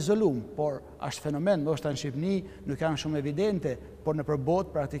rast i izolum, por është fenomen, ndoshta në Shqipëni nuk janë shumë evidente, por në përbot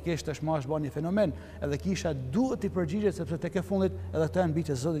praktikisht tashmë është bërë një fenomen. Edhe kisha duhet i përgjigjet, sepse tek e fundit edhe këto janë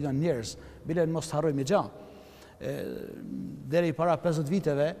bitë e Zotit, janë njerëz. Bile mos harrojmë gjë. Deri para 50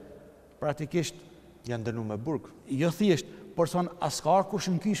 viteve, praktikisht janë dënuar me burg. Jo thjesht, por son askar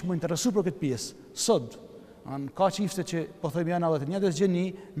kush në kish më interesu për këtë pjesë. Sot ka çifte që po thojmë janë edhe të njëjtës gjeni,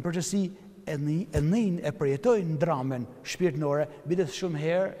 në përgjithësi e përjetojnë dramën shpirtërore, bides shumë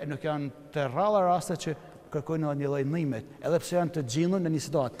herë e nuk janë të rralla raste që kërkojnë edhe një lloj ndihmet, edhe pse janë të gjindur në një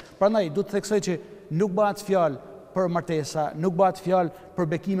situatë. Prandaj duhet të theksoj që nuk bëhet fjalë për martesa, nuk bëhet fjalë për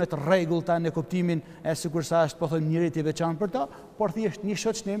bekimet rregullta në kuptimin e sikurse është po thojmë njëri i veçantë për ta, por thjesht një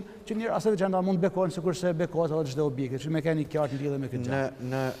shoqënim që një rast veçantë mund të bekohen sikurse bekohet edhe çdo objekt, që më keni qartë lidhje me këtë gjë.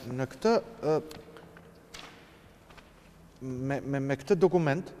 Në këtë me këtë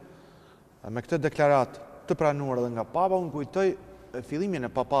dokument, me këtë deklarat të pranuar edhe nga Papa, unë kujtoj fillimin e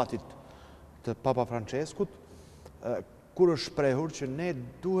papatit të Papa Franceskut, kur është shprehur që ne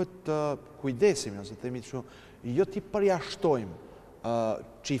duhet të kujdesim, ose të themi kështu, jo t'i përjashtojmë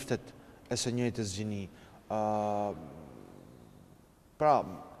çiftet e së njëjtës gjini. Pra,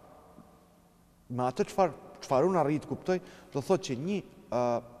 me atë çfarë unë arrit kuptoj, do thotë që një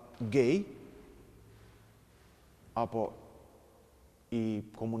gay apo i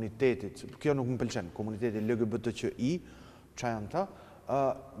komunitetit, kjo nuk më pëlqen, komuniteti LGBTQI, çfarë janë ta,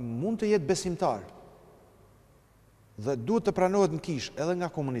 mund të jetë besimtar dhe duhet të pranohet në kishë edhe nga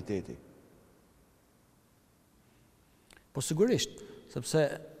komuniteti. Po sigurisht, sepse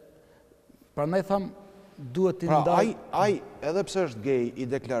prandaj tham duhet të Pra, ndaj. ai edhe pse është gay i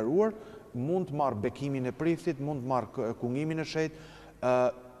deklaruar, mund të marrë bekimin e priftit, mund të marrë kungimin e shejt,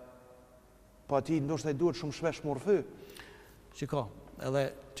 po ati ndoshta i duhet shumë shpesh morfy. Shiko, edhe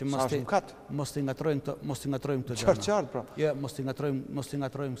që mos t'i ngatrojmë këtë gjëra. Qartë, pra. Jo, mos t'i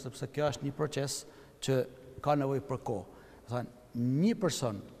ngatrojmë sepse kjo është një proces që ka nevojë për kohë. Një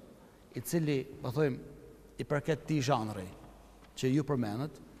person i cili, po thojmë, i përket këtij zhanri që ju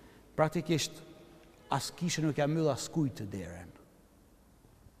përmendet, praktikisht as kisha nuk ja mbyll askujt të derën.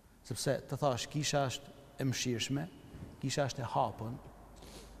 Sepse të thash, kisha është e mëshirshme, kisha është e hapën,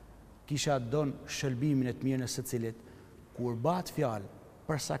 kisha don shërbimin e të mirën e secilit, kur bëhet fjalë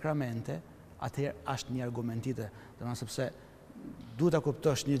për sakramente, atëherë është një argumentite, domethënë sepse duhet ta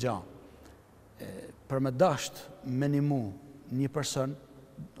kuptosh një gjë. Për me dasht me nimu një person,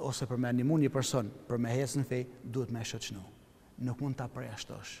 ose për me animu një person për me hecë në fej, duhet me shoqënu. Nuk mund ta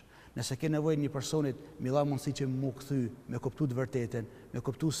përjashtosh. Nëse ke nevojë një personit, mi dha mundësi që mu kthy, me kuptu të vërtetën, me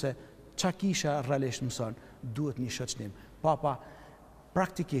kuptu se çka kisha realisht mëson, duhet një shoqënim. Papa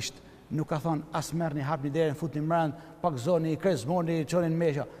praktikisht nuk ka thonë as merrni hapni derën, futni mbrand, pakzoni, krezmoni, çoni në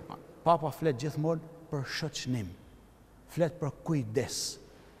mesha. Papa flet gjithmonë për shoqënim. Flet për kujdes.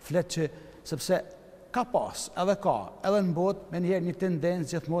 Flet që sepse ka pas, edhe në botë, me njëherë një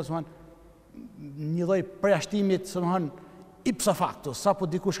tendencë gjithmonë, një lloj përjashtimit, ipso facto, sa po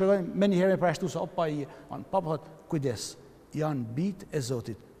dikush kërkojnë, me njëherë me përjashtu se opa i, papa thotë, kujdes, janë bijtë e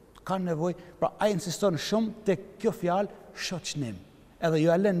Zotit, kanë nevojë, pra ai insiston shumë te kjo fjalë shoqënim. Edhe ju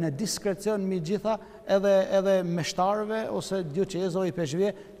alen në diskrecion mi gjitha edhe meshtarëve ose djoqezove i peshve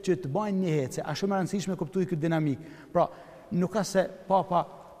që të bajnë një hece, a shumë e rëndësishme kuptuj këtë dinamik. Pra, nuk ka se papa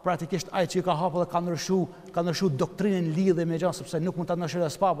praktikisht ai që ka hapur dhe ka ndryshu doktrinën lidhje me gjë, sepse nuk mund ta ndryshojë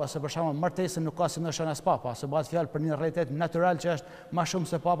as papa, se për shembull martesën nuk ka si ndryshon as papa, se bëhet fjalë për një realitet natyral që është më shumë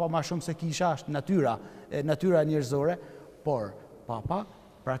se papa, më shumë se kisha, është natyra njerëzore, por papa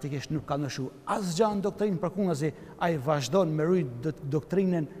praktikisht nuk ka ndryshu asgjë në doktrinë, përkundazi ai vazhdon me rujt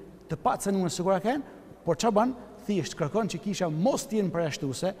doktrinën të pacenuar sigurisht kanë, por çfarë bën? Thjesht kërkon që kisha mos të jenë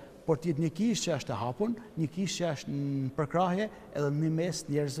përjashtuese, por të jetë një kishë që është e hapun, një kishë që është në përkrahje edhe në mes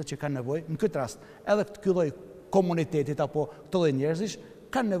njerëzve që kanë nevojë, në këtë rast, edhe ky lloj komunitetit apo këto lloj njerëzish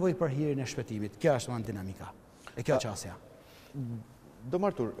kanë nevojë për hirin e shpëtimit. Kjo është një dinamika. E kjo çësia. Do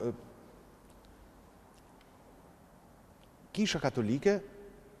Artur, kisha katolike,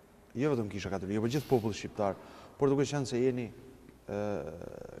 jo vetëm kisha katolike, por gjithë populli shqiptar, por duke qenë se jeni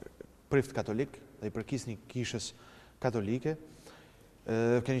prift katolik dhe i përkisni kishës katolike,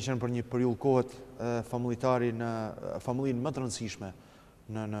 keni qenë për një periudhë kohët familjetari në familjen më të rëndësishme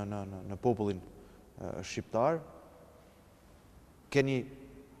në popullin shqiptar. Keni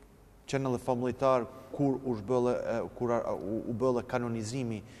qenë edhe familjetar kur u bëlle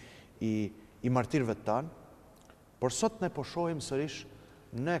kanonizimi i martirëve tanë, por sot ne po shohim sërish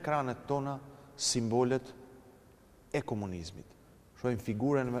në ekranet tona simbolet e komunizmit. Shohim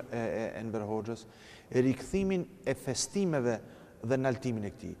figurën e Enver Hoxhës, rikthimin e festimeve dhe naltimin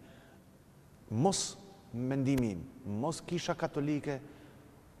e këtij. Mos mendimin, mos kisha katolike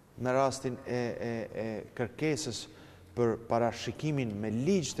në rastin e kërkesës për parashikimin me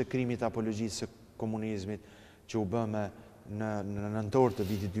ligj të krimit apologjisë së komunizmit që u bëme në nëntor të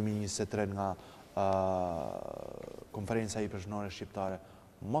vitit 2023 nga konferenca ipershënore shqiptare.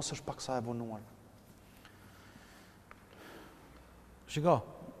 Mos është paksa e vonuar. Shiko,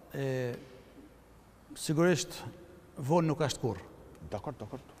 sigurisht vonë nuk është kurrë. Dakor.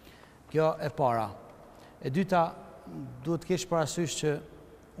 Kjo e para. E dyta, duhet kesh parasysh që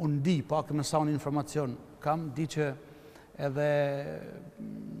unë di, pak me sa unë informacion kam, di që edhe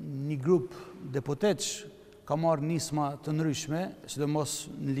një grup deputetësh ka marrë nisma të ndryshme, sidomos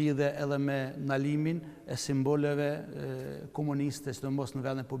në lidhje edhe me ndalimin e simboleve komuniste, sidomos në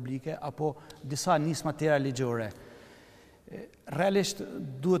vende publike, apo disa nisma tjera ligjore. Realisht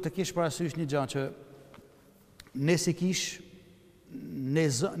duhet të kesh parasysh një gjë që ne si kish,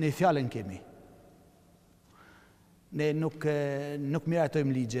 ne fjalën kemi. ne nuk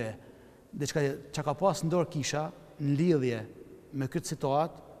mirajtojmë ligje. Diçka që ka pas ndorë kisha në lidhje me këtë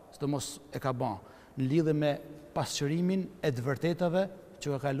situatë, sidomos e ka bën, në lidhje me pasqyrimin e të vërtetave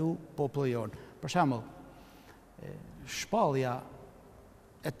që ka kalu populli jonë. Për shembull, shpallja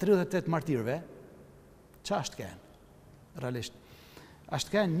e 38 martirëve, ç'është kanë? Realisht,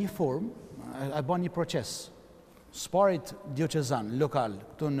 është kanë një formë, e bën një proces. Sparit dioqezan lokal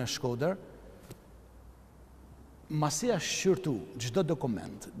këtu në Shkodër, masi është shqyrtu çdo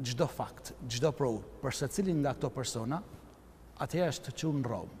dokument, çdo fakt, çdo provë për secilin nga këto persona, atëherë është të çuar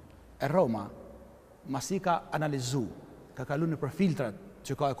në Romë. E Roma, masi ka analizu, ka kalu në për filtrat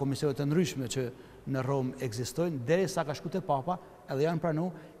që ka komisionet të ndryshme që në Romë ekzistojnë, derisa ka shku te Papa, edhe janë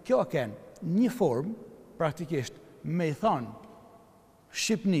pranu, kjo kanë një formë, praktikisht, me i thonë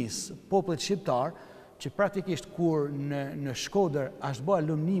Shqipnis, popullit shqiptar, që praktikisht kur në Shkodër është bërë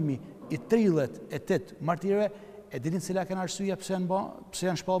lumnimi i 38 martirëve, e dini cila kanë arsyeja pse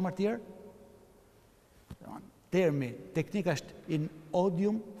janë shpallë martirë? Termi teknik është in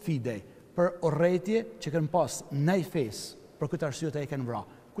odium fidei, për urrëtie që kanë pas ndaj fesë, për këtë arsye ata e kanë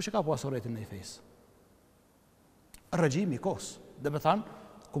vrarë. Kush e ka pas urrëtin ndaj fesë? Regjimi i Kos, dhe me thanë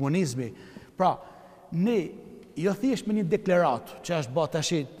komunizmi. Pra, ne jo thjesht me një deklaratë që është bërë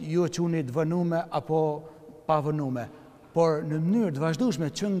tash ju e quni të vënume apo pa vënume, por në mënyrë të vazhdueshme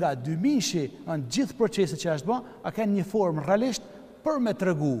që nga 2000-shi në gjithë proceset që është bërë, a kanë një formë realisht për me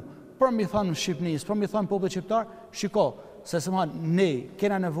tregu, për me thonë Shqipënisë, për me thonë popullit shqiptar, shiko, se ne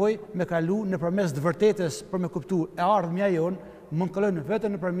kena nevojë me kalu nëpërmes të vërtetës për me kuptu e ardhmja jonë, mund kalojnë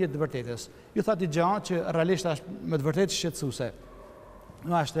vetëm nëpërmjet të vërtetës. Ju thati gjë që realisht është me të vërtetë shqetësuese.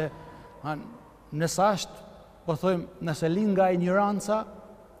 Nëse është, po thojmë, nëse lind nga ignoranca,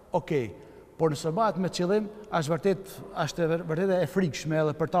 okej, por nëse bëhet me qëllim, është vërtet e frikshme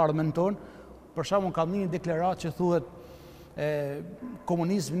edhe për të ardhmen tonë. Për shembull, kam një deklaratë që thuhet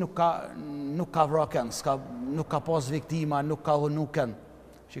komunizmi nuk ka vrarë kënd, nuk ka pas viktima, nuk ka dhunu kënd.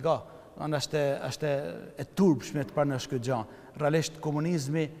 Shiko, është e turpshme të pranosh këtë gjë. Realisht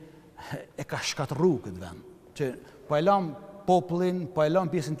komunizmi e ka shkatërru këtë vend. Që po e lam popullin, po e lam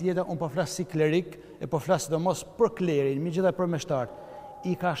pjesën tjetër, unë po flas si klerik, e po flas sidomos për klerin, megjithatë për meshtarët.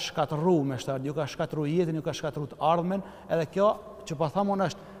 I ka shkatërru meshtarët, ju ka shkatërru jetën, ju ka shkatërru të ardhmen, edhe kjo që po tham unë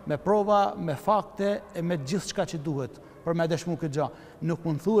është me prova, me fakte e me gjithçka që duhet për me dëshmu këtë gjë. Nuk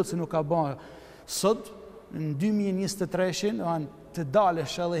mund thuhet se nuk ka bën. Sot në 2023-shin, të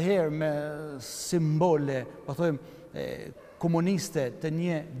dalesh edhe herë me simbole, po thojmë komuniste të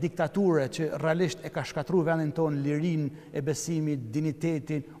një diktature që realisht e ka shkatruar vendin tonë, lirinë e besimit,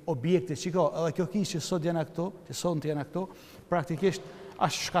 dinitetin, objektet. Shiko, edhe kjo kishë që sot janë këto, që sot janë këto, praktikisht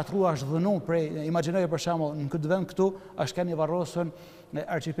është shkatruar, është dhënu prej, imagjinoj për shembull, në këtë vend këtu është kanë varrosën në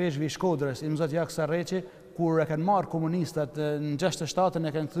arqipeshëve i Shkodrës, i Mzot Jaksa Reçi, kur e kanë marrë komunistat në 67-ën,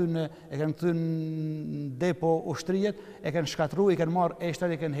 e kanë thënë depo ushtrijet, e kanë shkatruar, i kanë marrë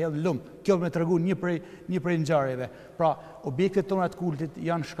eshtat, i kanë hedhë lum. Kjo më tregu një prej ngjarjeve. Pra, objektet tona të kultit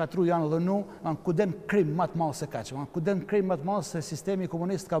janë shkatruar, janë dhënu, ku den krim më të madh se kaq, ku den krim më të madh se sistemi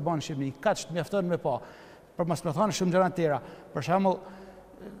komunist ka bën në Shqipëri. Kaq mjafton me pa. Për mos më thonë shumë gjëra të tjera. Për shembull,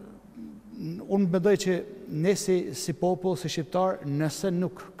 unë mendoj që ne si popull, si shqiptar, nëse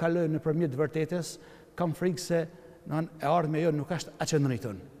nuk kalojmë nëpërmjet vërtetës, kam frikë se e ardhmja jonë nuk është aq e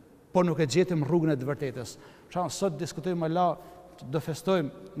drejtën, por nuk e gjetëm rrugën e të vërtetës. Për shembull, sot diskutojmë do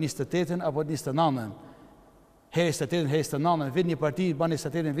festojmë 28-ën apo 29-ën. Herë 28-ën, herë 29-ën, vjen një parti, bën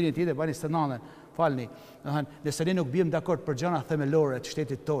 28-ën, vjen një tjetër, bën 29-ën. Falni. Nëse ne nuk bijmë dakord për gjëra themelore të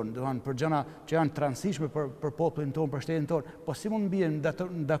shtetit tonë, për gjëra që janë të rëndësishme për popullin tonë, për shtetin tonë, po si mund bijmë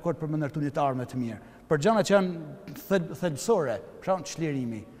dakord për më ndërtuar një armë të mirë? Për gjëra që janë thelbësore, për shembull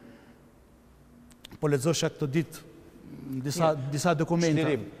çlirimi. Po lexosha këto ditë disa dokumenta.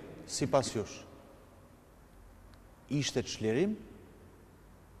 Çlirim, sipas jush, ishte çlirim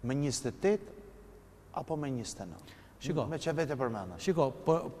me 28 apo me 29? Shiko, me që vete përmenda. Shiko,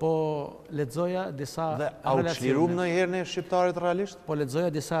 po lexoja disa relacione. Dhe a u çlirum ndonjëherë ne shqiptarët realisht? Po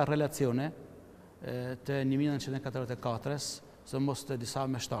lexoja disa relacione të 1944-s, sidomos të disa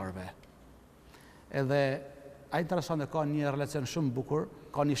meshtarëve. Edhe a interesante, ka një relacion shumë bukur,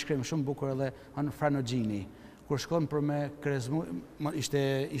 ka një shkrim shumë bukur edhe në Franogjini, kur shkon për me krezmu,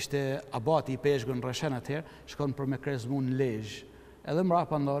 ishte abati i peshkën në Rreshen atëherë, shkon për me krezmu në Lezhë. Edhe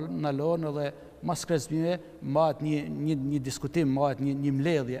mrapa ndalon edhe mas krezmime mbahet një diskutim, mbahet një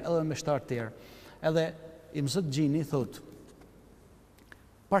mbledhje edhe me shtarë tjerë. Edhe i Mzot Gjini thot,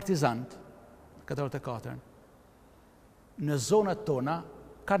 partizant, 44, në zonat tona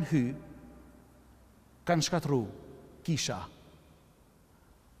kanë hy, kanë shkatru kisha,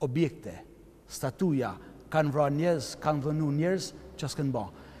 objekte, statuja, kanë vra njerëz, kanë dhënu njerëz që s'kënë ba.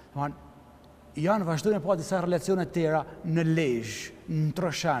 Janë vazhdojnë pa disa relacionet tjera në Lezhë, në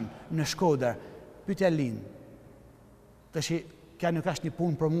Troshan, në Shkodër. Pyetja lind. Tash kjo nuk është një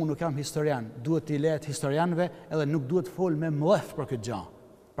punë për mua, nuk jam historian. Duhet t'i lehet historianëve edhe nuk duhet fol me mllef për këtë gjë.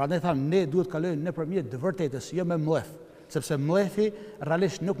 Prandaj tham ne duhet kalojmë nëpërmjet të vërtetës, jo me mllef. Sepse mlefi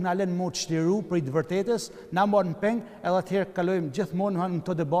realisht nuk na lën më të çliru për të vërtetës, na marr në peng, edhe atëherë kalojmë gjithmonë në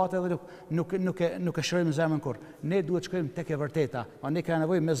këto debate dhe nuk e shërojmë zemrën kurrë. Ne duhet shkojmë tek e vërteta, ne kemi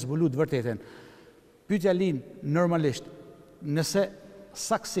nevojë me zbulu të vërtetën. Pyetja lind normalisht, nëse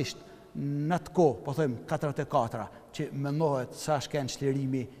saksisht në atë kohë, po them 44, që mendohet sa është kanë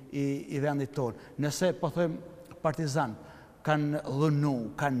çlirimi i vendit tonë, nëse po them partizan kanë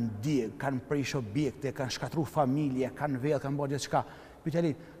dhënu, kanë djegë, kanë prish objekte, kanë shkatru familje, kanë vellë, kanë bërë gjithçka. Pyetja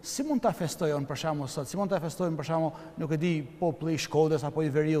lind, si mund ta festojnë për shembull sot? Si mund ta festojnë për shembull, nuk e di, populli i Shkodrës apo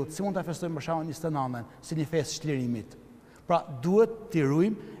i Veriut, si mund ta festojnë për shembull 29-ën, si një festë çlirimit? Pra duhet t'i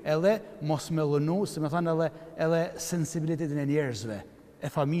ruajmë edhe mos me lënu, si më thënë edhe sensibilitetin e njerëzve,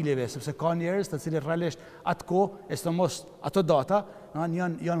 e familjeve, sepse ka njerëz të cilët realisht atë kohë, e sidomos ato data,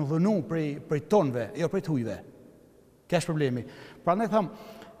 janë dhënu prej tonëve, jo prej t'hujve. Kjo është problemi. Prandaj tham,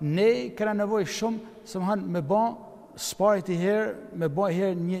 ne kena nevojë shumë se me bë sparit i herë, me bë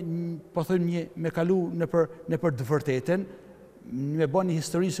herë po them me kalu nëpër të vërtetën, me bë një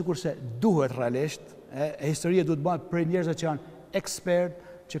histori sikurse duhet realisht, historia duhet bëhet për njerëz që janë ekspert,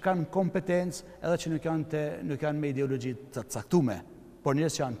 që kanë kompetencë, edhe që nuk janë me ideologji të caktuar, por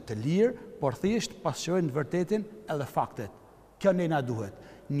njerëz që janë të lirë, por thjesht pasqyrojnë të vërtetën edhe faktet. Kjo ne na duhet.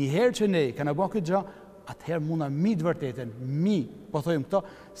 Një herë që ne kena bë këtë gjë, atëherë munda mi të vërtetën, po thojmë këto,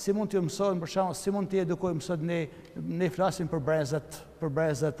 si mund t'ju mësojmë për shembull, si mund t'i edukojmë sot ne flasim për brezat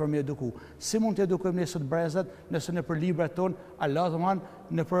për me eduku. Si mund t'i edukojmë ne sot brezat nëse nëpër librat tonë, Allah domthon,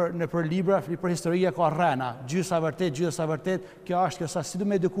 nëpër libra për historia ka rrena, gjysa vërtet, kjo është kjo sa si do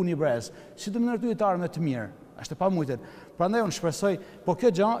me eduku një brez, si do me ndërtu të armë të mirë. Është e pamujtet. Prandaj unë shpresoj, po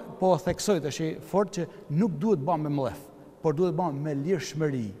kjo gjë po theksoj tash fort që nuk duhet bën me mllef, por duhet bën me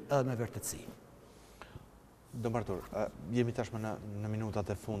lirshmëri edhe me vërtetësi. Dom Artur, jemi tashmë në minutat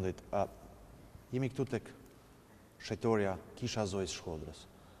e fundit. Jemi këtu tek shejtoria Kisha Zojës Shkodrës.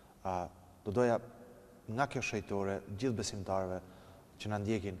 Do doja nga kjo shejtore gjithë besimtarëve që na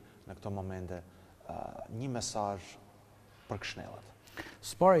ndjekin në këto momente një mesazh për këshnellat.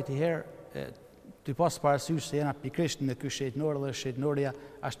 Spari të herë të pas parasysh se jena pikrisht në ky shejtnor dhe shejtnoria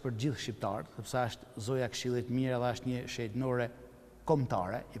është për gjithë shqiptarët, sepse është zoja e këshillit mirë dhe është një shejtnore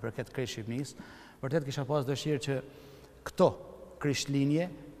kombëtare i përket krejt Shqipërisë. Vërtet kisha pas dëshirë që këto krishtlindje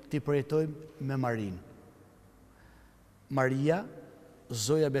t'i përjetojmë me Marinë. Maria,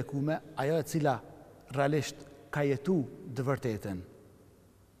 zoja bekume, ajo e cila realisht ka jetu të vërtetën,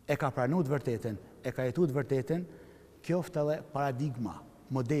 e ka pranu të vërtetën, e ka jetu të vërtetën, kjo është edhe paradigma,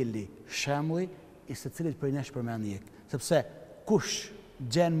 modeli, shembulli i secilit prej nesh përmendjek, sepse kush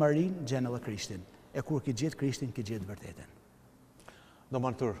gjen Marinë, gjen edhe Krishtin, e kur ki gjetë Krishtin, ki gjetë vërtetën. Dom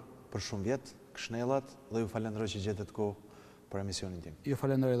Artur, për shumë vjet, këshnellat dhe ju falenderoj që gjetët kohë për emisionin tim. Ju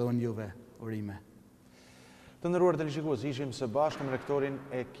falenderoj edhe unë juve, urime. Të nderuar televizionistë, ishim së bashku me rektorin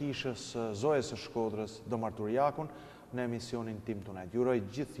e Kishës Zojës së Shkodrës, Dom Artur Jakun, në emisionin Tim Tonight. Ju uroj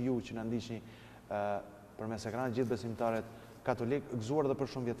gjithë ju që na ndiqni përmes ekranit, gjithë besimtarët katolik, gëzuar dhe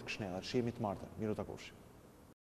për shumë vjet këshnellat. Shihemi të martën. Miru takosh.